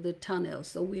the end of the tunnel.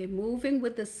 So we're moving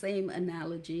with the same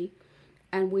analogy,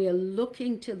 and we are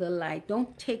looking to the light.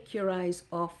 Don't take your eyes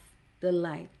off the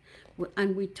light.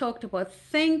 And we talked about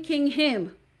thanking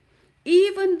him,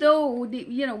 even though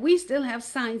we still have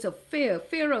signs of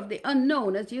fear of the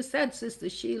unknown, as you said, Sister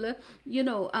Sheila.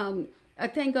 I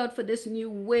thank God for this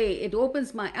new way. It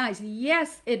opens my eyes.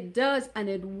 Yes, it does, and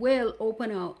it will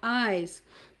open our eyes,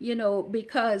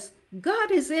 because God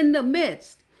is in the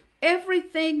midst.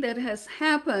 Everything that has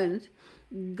happened,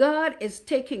 God is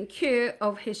taking care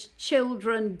of his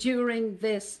children during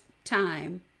this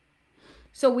time.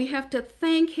 So we have to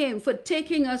thank him for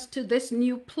taking us to this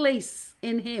new place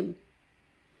in him,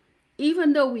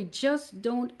 even though we just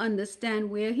don't understand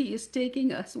where he is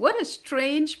taking us. What a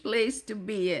strange place to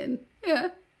be in. Yeah.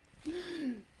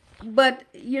 But,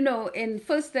 in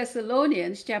 1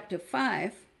 Thessalonians chapter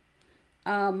 5,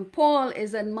 Paul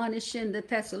is admonishing the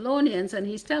Thessalonians, and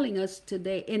he's telling us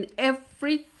today, in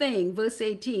everything, verse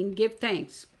 18, give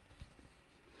thanks.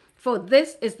 For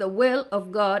this is the will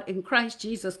of God in Christ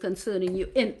Jesus concerning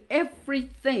you. In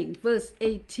everything, verse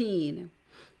 18.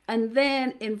 And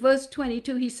then in verse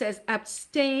 22, he says,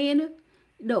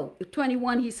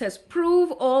 21, he says,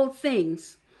 prove all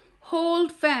things.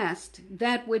 Hold fast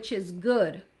that which is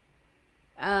good.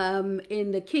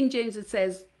 In the King James, it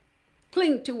says,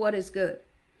 cling to what is good.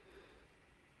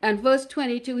 And verse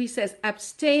 22, he says,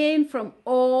 abstain from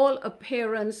all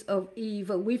appearance of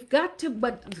evil. We've got to,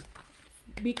 but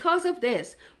because of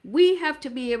this, we have to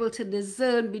be able to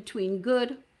discern between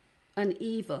good and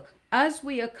evil. As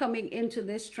we are coming into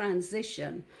this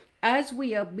transition, as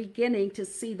we are beginning to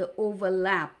see the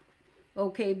overlap,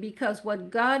 okay, because what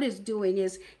God is doing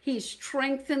is he's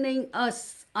strengthening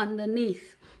us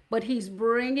underneath, but he's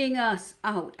bringing us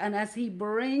out. And as he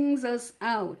brings us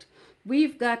out,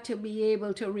 we've got to be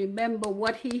able to remember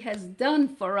what he has done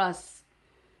for us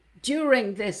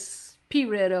during this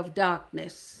period of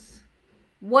darkness,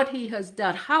 what he has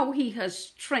done, how he has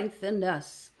strengthened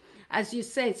us. As you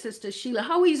said, Sister Sheila,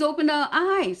 how he's opened our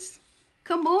eyes.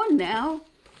 Come on now,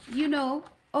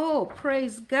 oh,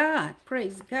 praise God,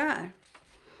 praise God.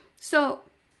 So,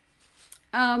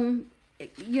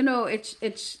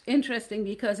 it's interesting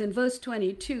because in verse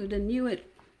 22, the New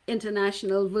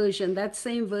International Version, that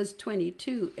same verse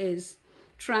 22 is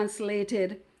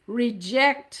translated,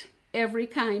 reject every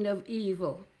kind of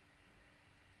evil.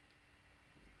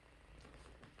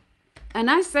 And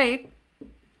I say,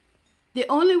 the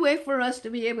only way for us to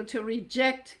be able to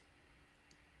reject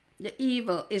the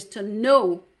evil is to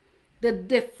know the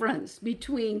difference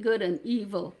between good and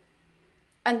evil.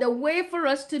 And the way for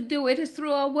us to do it is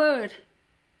through our word.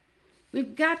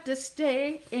 We've got to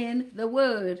stay in the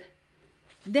word.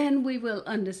 Then we will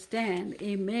understand.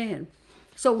 Amen.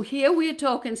 So here we're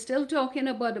still talking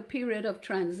about a period of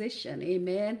transition.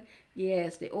 Amen.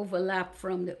 Yes, the overlap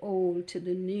from the old to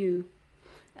the new.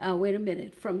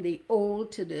 From the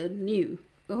old to the new.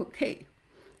 Okay.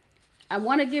 I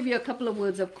want to give you a couple of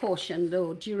words of caution,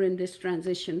 though, during this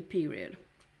transition period.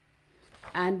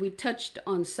 And we touched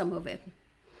on some of it.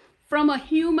 From a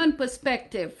human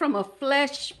perspective, from a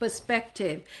flesh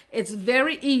perspective, it's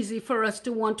very easy for us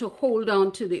to want to hold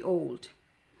on to the old.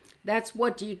 That's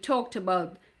what you talked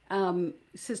about,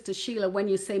 Sister Sheila, when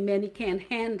you say many can't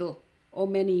handle or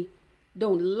many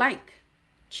don't like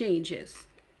changes.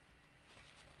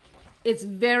 It's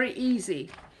very easy.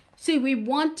 See, we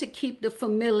want to keep the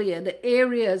familiar, the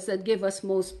areas that give us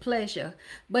most pleasure.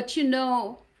 But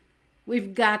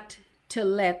we've got to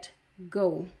let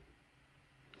go.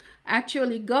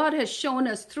 Actually, God has shown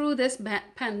us through this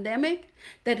pandemic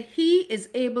that he is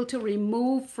able to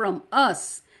remove from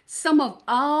us some of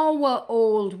our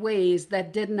old ways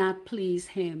that did not please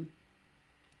him.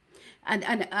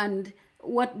 And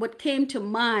what came to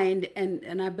mind,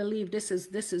 and I believe this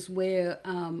is where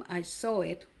I saw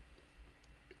it.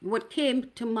 What came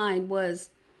to mind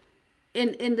was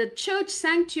in the church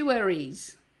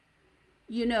sanctuaries,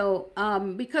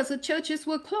 because the churches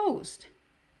were closed.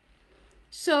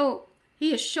 So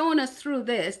he has shown us through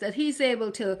this that he's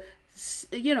able to,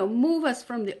 move us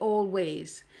from the old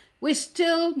ways.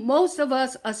 Most of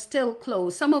us are still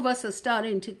closed. Some of us are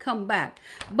starting to come back.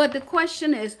 But the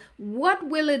question is, what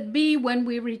will it be when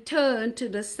we return to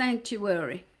the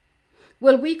sanctuary?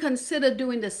 Will we consider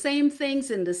doing the same things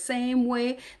in the same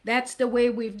way? That's the way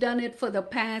we've done it for the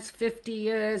past 50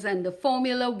 years, and the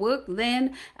formula worked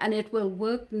then, and it will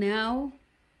work now?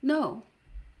 No.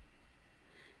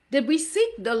 Did we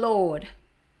seek the Lord?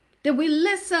 Did we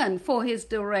listen for his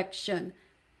direction?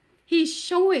 He's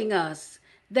showing us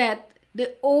that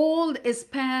The old is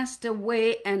passed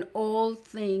away and all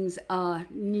things are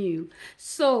new.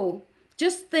 So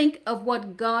just think of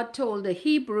what God told the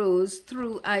Hebrews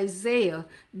through Isaiah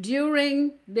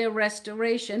during their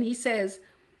restoration. He says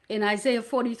in Isaiah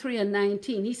 43 and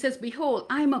 19, he says, behold,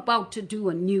 I'm about to do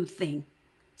a new thing,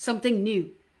 something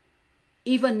new.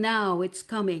 Even now it's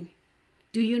coming.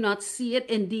 Do you not see it?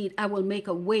 Indeed, I will make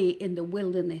a way in the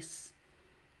wilderness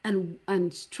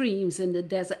and streams in the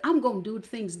desert. I'm going to do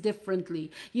things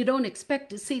differently. You don't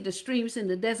expect to see the streams in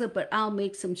the desert, but I'll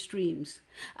make some streams.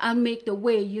 I'll make the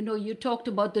way. You know, you talked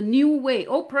about the new way.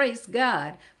 Oh, praise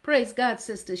God. Praise God,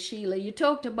 Sister Sheila. You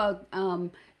talked about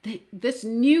this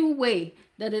new way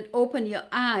that it opened your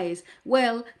eyes.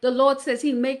 Well, the Lord says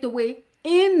he'll make the way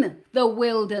in the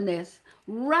wilderness.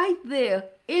 Right there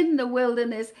in the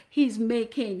wilderness, he's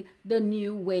making the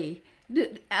new way.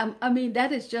 I mean,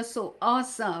 that is just so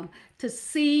awesome to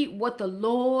see what the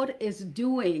Lord is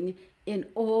doing in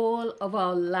all of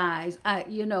our lives.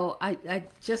 I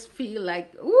just feel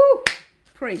like, ooh,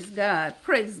 praise God,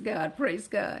 praise God, praise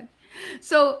God.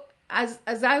 So as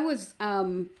I was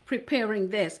preparing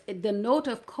this, the note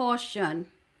of caution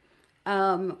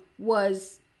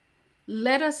was,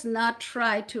 let us not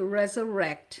try to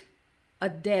resurrect a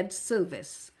dead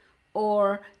service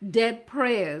or dead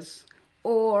prayers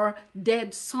or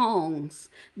dead songs.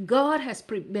 God has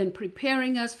been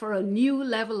preparing us for a new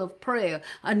level of prayer,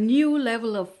 a new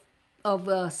level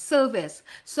of service.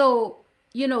 So,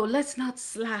 let's not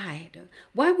slide.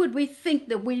 Why would we think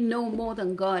that we know more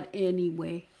than God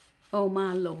anyway? Oh,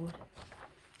 my Lord.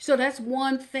 So that's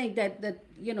one thing that the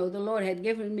Lord had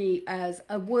given me as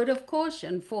a word of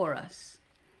caution for us.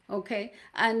 Okay,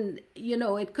 and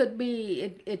it could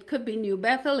be it could be New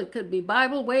Bethel, it could be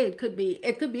Bible Way, it could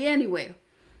be anywhere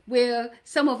where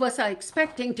some of us are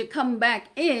expecting to come back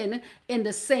in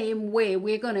the same way.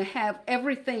 We're going to have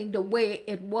everything the way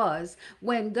it was,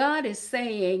 when God is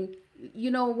saying,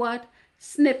 you know what,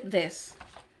 snip this,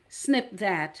 snip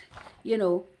that,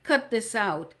 cut this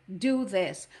out, do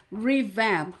this,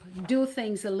 revamp, do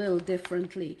things a little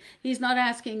differently. He's not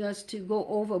asking us to go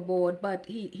overboard, but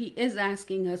he is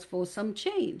asking us for some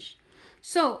change.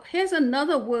 So here's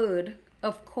another word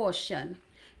of caution.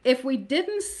 If we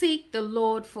didn't seek the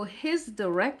Lord for his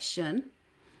direction,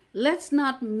 let's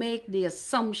not make the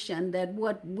assumption that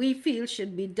what we feel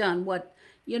should be done, what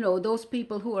those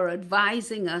people who are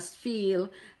advising us feel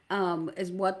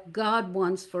is what God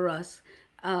wants for us.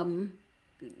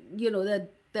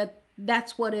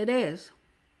 That's what it is.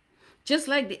 Just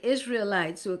like the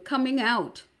Israelites who are coming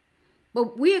out,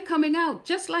 but we are coming out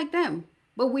just like them,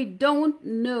 but we don't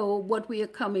know what we are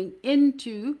coming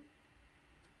into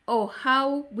or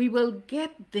how we will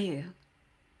get there.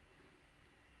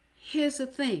 Here's the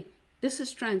thing. This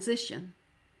is transition.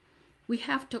 We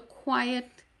have to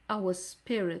quiet our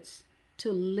spirits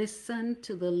to listen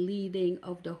to the leading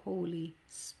of the Holy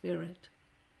Spirit.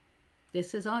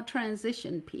 This is our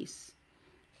transition piece.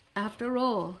 After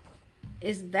all,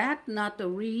 is that not the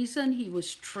reason he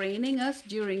was training us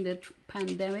during the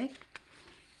pandemic?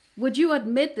 Would you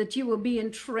admit that you were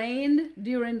being trained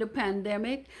during the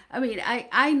pandemic? I mean,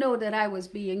 I know that I was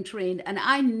being trained, and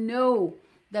I know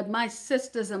that my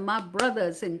sisters and my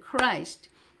brothers in Christ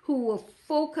who were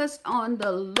focused on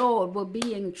the Lord were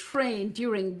being trained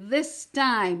during this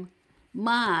time.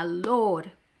 My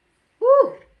Lord.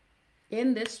 Woo!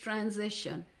 In this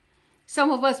transition.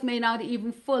 Some of us may not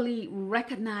even fully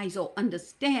recognize or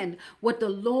understand what the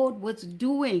Lord was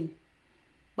doing.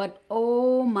 But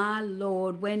oh my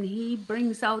Lord, when he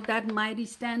brings out that mighty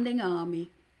standing army,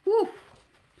 whew,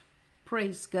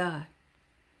 praise God.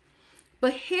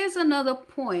 But here's another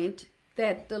point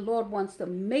that the Lord wants to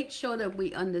make sure that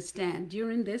we understand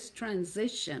during this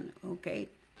transition, okay?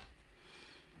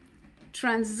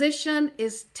 Transition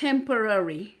is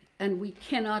temporary and we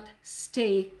cannot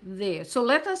stay there. So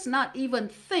let us not even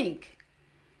think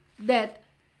that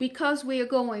because we are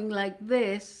going like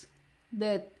this,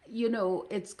 that,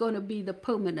 it's going to be the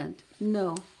permanent.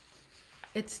 No,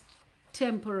 it's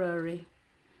temporary.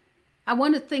 I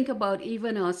want to think about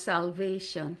even our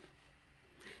salvation.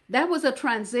 That was a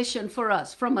transition for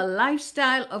us from a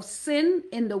lifestyle of sin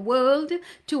in the world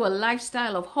to a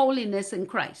lifestyle of holiness in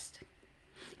Christ.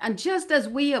 And just as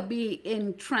we are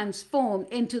being transformed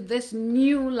into this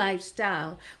new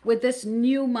lifestyle with this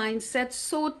new mindset,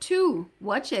 so too,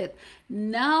 watch it,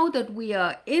 now that we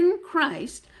are in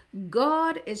Christ,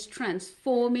 God is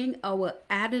transforming our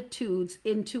attitudes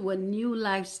into a new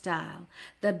lifestyle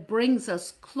that brings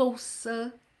us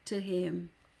closer to him.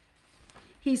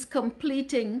 He's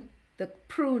completing the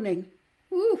pruning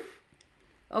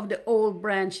of the old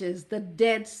branches, the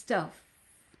dead stuff.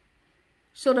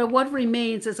 so that what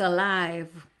remains is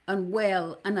alive and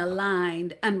well and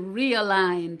aligned and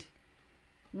realigned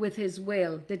with his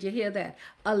will. Did you hear that?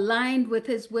 Aligned with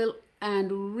his will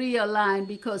and realigned,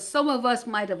 because some of us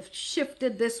might have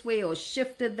shifted this way or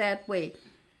shifted that way.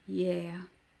 Yeah.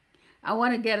 I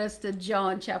want to get us to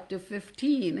John chapter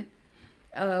 15.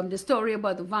 The story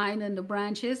about the vine and the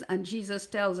branches. And Jesus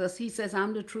tells us, he says,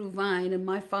 I'm the true vine and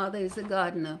my Father is the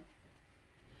gardener.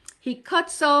 He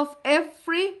cuts off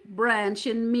every branch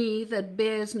in me that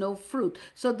bears no fruit.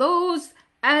 So those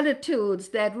attitudes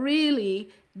that really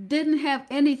didn't have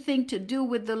anything to do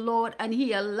with the Lord, and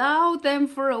he allowed them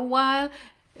for a while.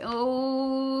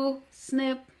 Oh,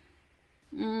 snip.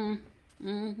 And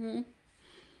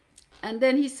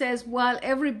then he says, while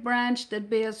every branch that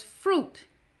bears fruit,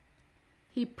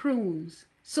 he prunes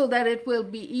so that it will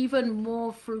be even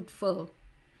more fruitful.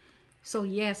 So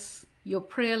yes, your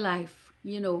prayer life,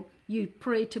 you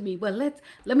pray to me. Well,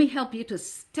 let me help you to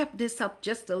step this up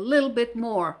just a little bit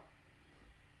more.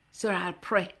 So I'll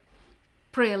pray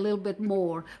a little bit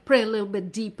more, pray a little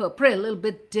bit deeper, pray a little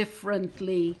bit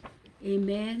differently.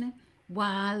 Amen.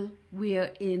 While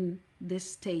we're in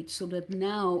this state, so that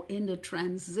now in the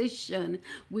transition,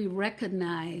 we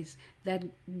recognize that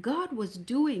God was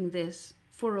doing this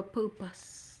for a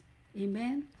purpose.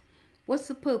 Amen. What's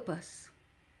the purpose?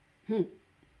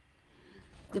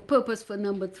 The purpose for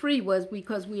number 3 was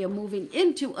because we are moving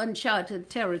into uncharted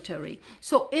territory.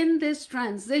 So in this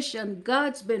transition,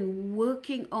 God's been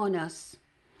working on us.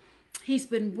 He's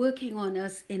been working on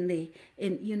us in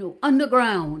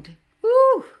underground.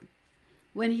 Woo!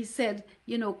 When he said,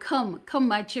 come,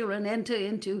 my children, enter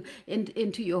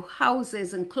into your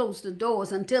houses and close the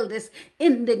doors until this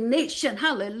indignation,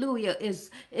 hallelujah,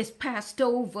 is passed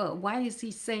over. Why is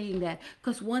he saying that?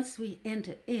 Because once we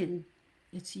enter in,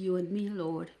 it's you and me,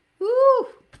 Lord. Woo!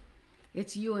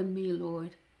 It's you and me, Lord.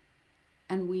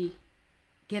 And we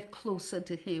get closer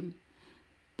to him.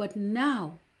 But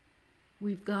now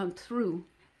we've gone through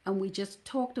and we just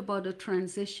talked about a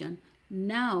transition.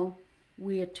 Now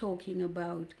we are talking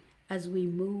about as we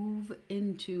move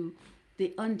into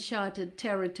the uncharted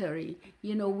territory,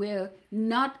 where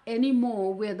not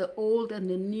anymore where the old and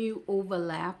the new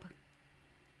overlap.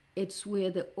 It's where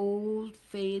the old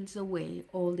fades away,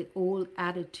 all the old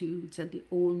attitudes and the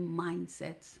old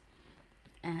mindsets.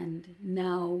 And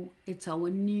now it's our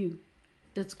new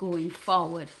that's going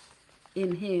forward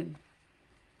in him.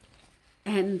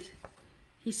 And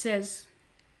he says,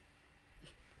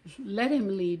 let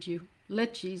him lead you.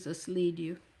 Let Jesus lead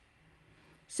you.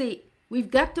 See,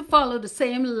 we've got to follow the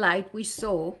same light we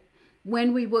saw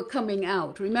when we were coming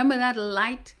out. Remember that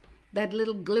light? That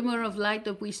little glimmer of light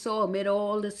that we saw amid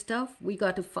all the stuff? We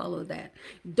got to follow that.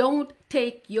 Don't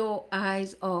take your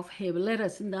eyes off him. Let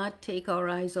us not take our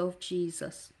eyes off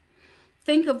Jesus.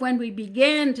 Think of when we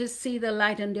began to see the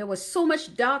light and there was so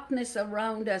much darkness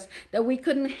around us that we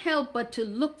couldn't help but to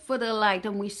look for the light,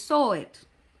 and we saw it.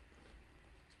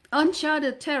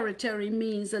 Uncharted territory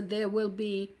means that there will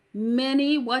be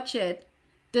many, watch it,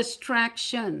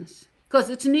 distractions, because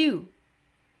it's new.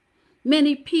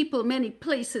 Many people, many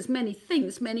places, many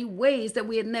things, many ways that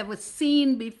we had never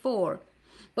seen before.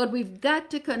 But we've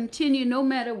got to continue no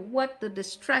matter what the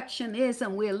distraction is,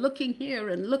 and we're looking here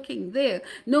and looking there.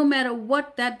 No matter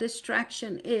what that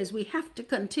distraction is, we have to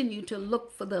continue to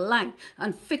look for the light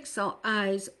and fix our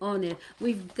eyes on it.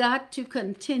 We've got to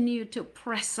continue to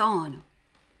press on.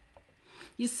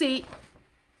 You see,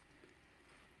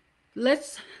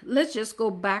 let's just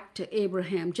go back to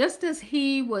Abraham. Just as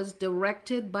he was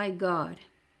directed by God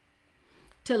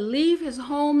to leave his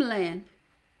homeland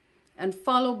and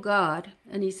follow God,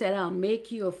 and he said, I'll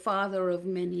make you a father of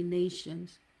many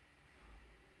nations.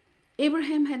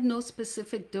 Abraham had no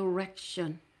specific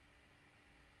direction.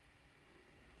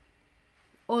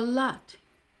 Or Lot.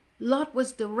 Lot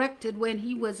was directed when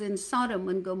he was in Sodom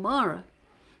and Gomorrah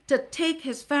to take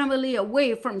his family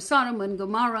away from Sodom and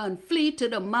Gomorrah and flee to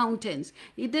the mountains.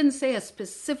 He didn't say a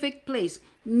specific place,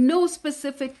 no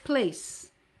specific place.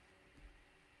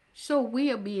 So we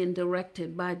are being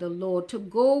directed by the Lord to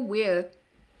go where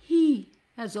he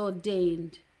has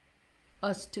ordained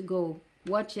us to go.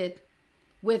 Watch it.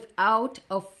 Without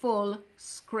a full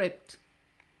script.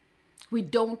 We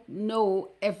don't know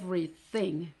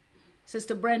everything.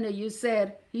 Sister Brenda, you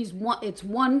said it's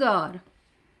one God.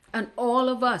 And all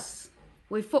of us,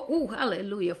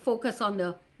 hallelujah, focus on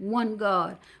the one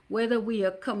God. Whether we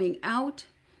are coming out,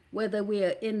 whether we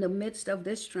are in the midst of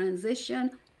this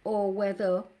transition, or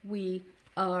whether we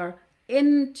are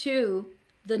into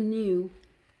the new,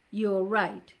 you're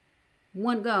right.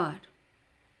 One God.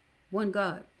 One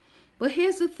God. But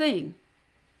here's the thing.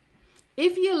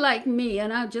 if you're like me,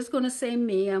 and I'm just going to say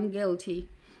me, I'm guilty,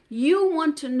 you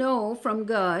want to know from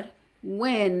God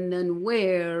when and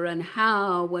where and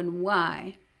how and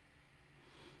why.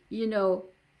 You know,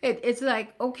 it's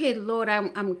like, okay, Lord,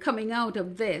 I'm coming out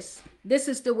of this. This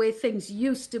is the way things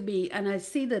used to be. And I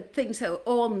see that things are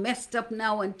all messed up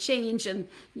now and changed. And,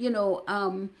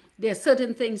 there are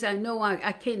certain things I know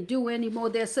I can't do anymore.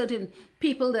 There are certain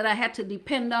people that I had to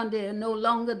depend on. They're no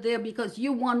longer there because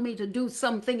you want me to do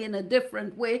something in a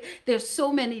different way. There's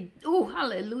so many, oh,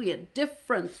 hallelujah,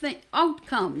 different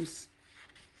outcomes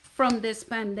from this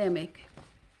pandemic.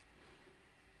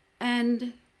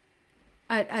 And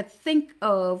I think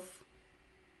of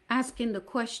asking the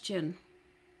question,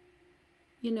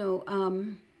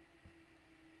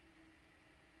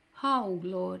 how,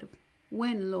 Lord?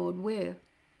 When, Lord? Where?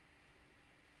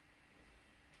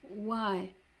 Why?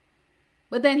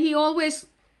 But then he always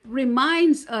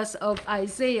reminds us of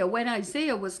Isaiah, when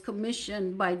Isaiah was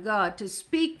commissioned by God to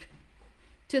speak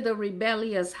to the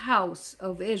rebellious house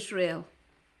of Israel.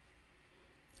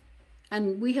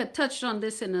 And we had touched on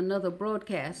this in another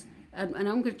broadcast. And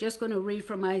I'm just going to read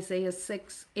from Isaiah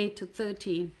 6, 8 to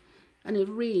 13. And it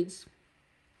reads,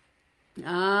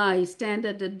 he stand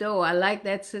at the door. I like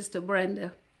that, Sister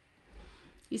Brenda.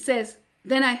 He says,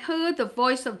 then I heard the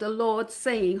voice of the Lord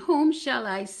saying, whom shall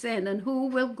I send and who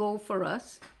will go for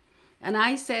us? And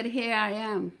I said, here I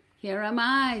am. Here am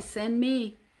I. Send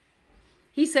me.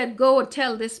 He said, go and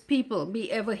tell this people, be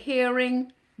ever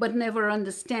hearing, but never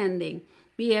understanding.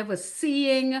 Be ever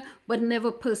seeing, but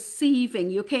never perceiving.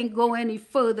 You can't go any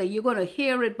further. You're going to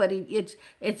hear it, but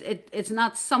it's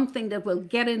not something that will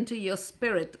get into your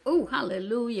spirit. Oh,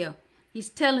 hallelujah. He's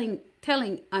telling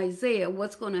Isaiah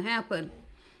what's going to happen.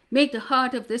 Make the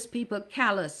heart of this people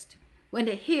calloused. When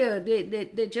they hear,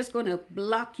 they're just going to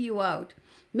block you out.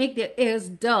 Make their ears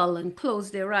dull and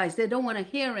close their eyes. They don't want to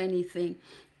hear anything.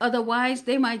 Otherwise,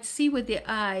 they might see with their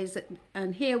eyes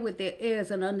and hear with their ears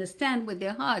and understand with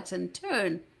their hearts and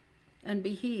turn and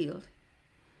be healed.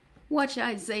 Watch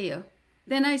Isaiah.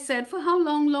 Then I said, for how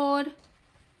long, Lord?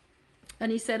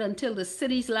 And he said, until the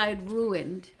cities lie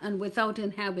ruined and without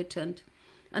inhabitant,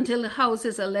 until the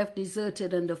houses are left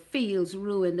deserted and the fields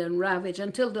ruined and ravaged,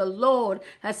 until the Lord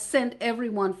has sent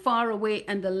everyone far away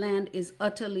and the land is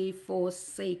utterly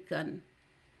forsaken.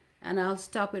 And I'll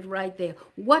stop it right there.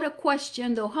 What a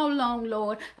question, though. How long,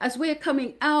 Lord? As we are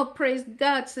coming out, praise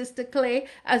God, Sister Clay,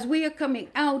 as we are coming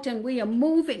out and we are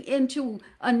moving into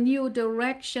a new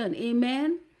direction.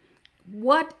 Amen.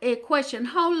 What a question.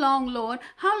 How long, Lord?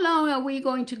 How long are we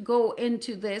going to go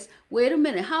into this? Wait a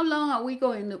minute. How long are we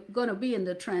going to be in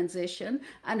the transition?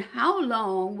 And how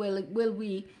long will it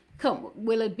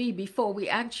be before we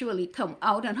actually come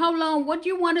out? And how long, what do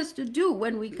you want us to do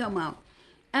when we come out?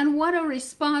 And what a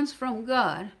response from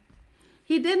God.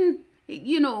 He didn't,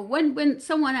 when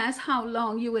someone asks how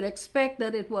long, you would expect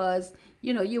that it was,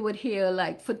 you would hear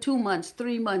like for 2 months,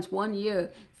 3 months, 1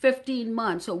 year, 15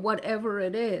 months, or whatever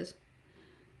it is.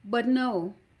 But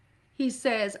no, he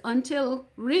says, until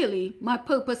really my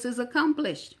purpose is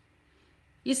accomplished.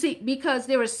 You see, because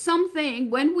there is something,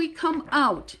 when we come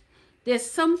out, there's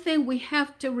something we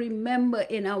have to remember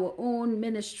in our own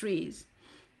ministries.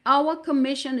 Our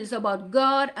commission is about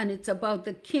God and it's about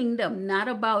the kingdom, not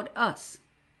about us.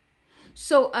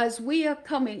 So as we are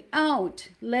coming out,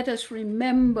 let us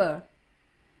remember,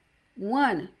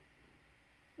 one,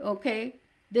 okay,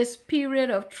 this period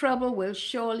of trouble will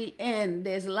surely end.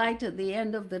 There's light at the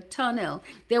end of the tunnel.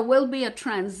 There will be a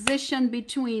transition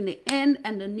between the end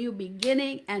and the new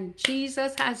beginning, and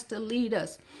Jesus has to lead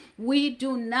us. We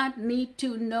do not need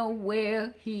to know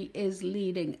where he is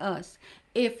leading us.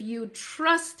 If you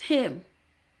trust him,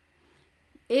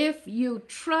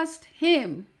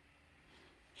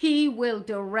 he will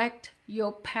direct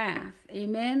your path.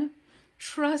 Amen.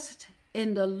 Trust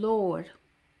in the Lord.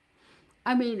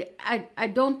 I mean, I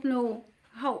don't know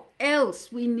how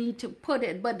else we need to put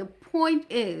it, but the point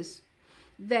is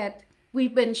that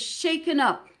we've been shaken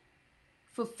up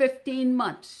for 15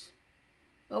 months.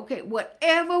 Okay,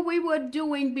 whatever we were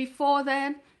doing before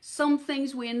that, some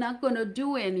things we're not going to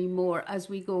do anymore as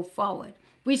we go forward.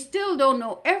 We still don't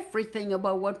know everything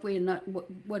about what we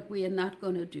are not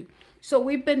going to do. So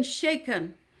we've been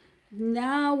shaken.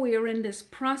 Now we're in this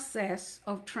process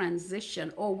of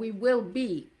transition, or we will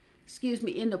be,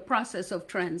 in the process of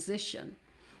transition.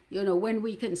 When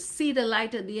we can see the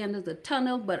light at the end of the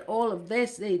tunnel, but all of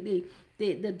this, the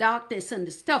darkness and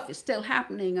the stuff is still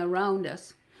happening around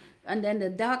us. And then the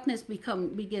darkness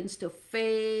begins to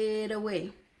fade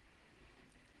away.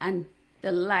 And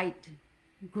the light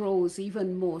grows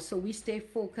even more. So we stay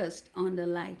focused on the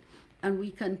light. And we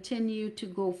continue to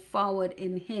go forward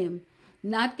in him.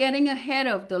 not getting ahead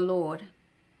of the Lord.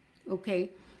 Okay.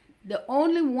 The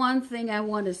only one thing I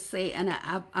want to say, and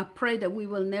I pray that we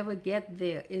will never get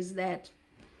there, is that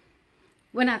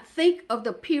when I think of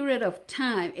the period of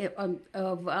time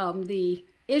of the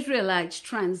Israelites'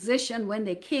 transition when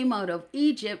they came out of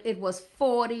Egypt, it was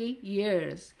 40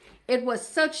 years. It was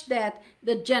such that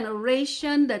the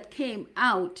generation that came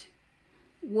out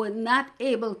were not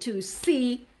able to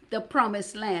see the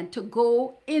promised land, to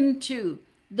go into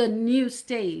the new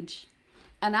stage.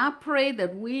 And I pray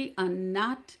that we are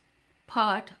not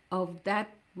part of that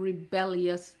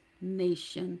rebellious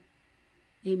nation.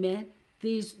 Amen.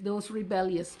 Those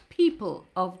rebellious people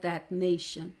of that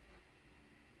nation,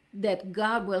 that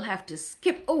God will have to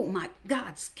skip, oh my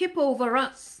God, skip over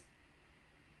us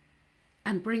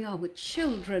and bring our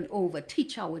children over,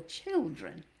 teach our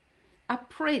children. I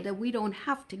pray that we don't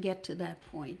have to get to that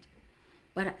point.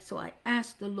 But so I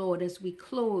ask the Lord as we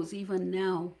close, even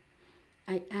now,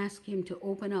 I ask him to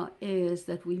open our ears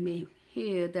that we may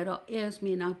hear, that our ears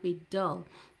may not be dull.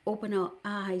 Open our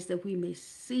eyes that we may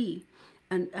see,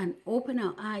 and open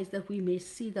our eyes that we may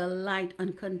see the light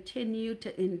and continue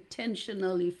to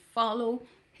intentionally follow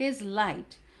his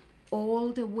light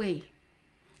all the way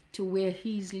to where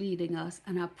he's leading us.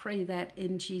 And I pray that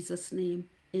in Jesus' name,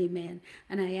 amen.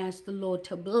 And I ask the Lord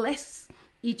to bless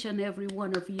each and every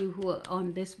one of you who are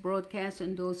on this broadcast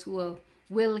and those who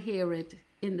will hear it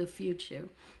in the future.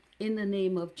 In the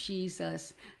name of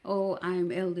Jesus. Oh,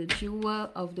 I'm Elder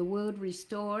Jewel of The Word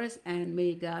Restores, and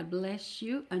may God bless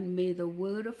you, and may the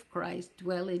word of Christ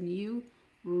dwell in you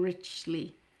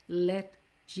richly. Let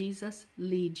Jesus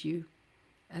lead you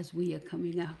as we are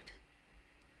coming out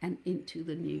and into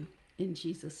the new. In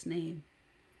Jesus' name.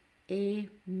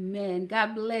 Amen.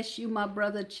 God bless you, my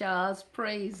brother Charles.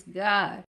 Praise God.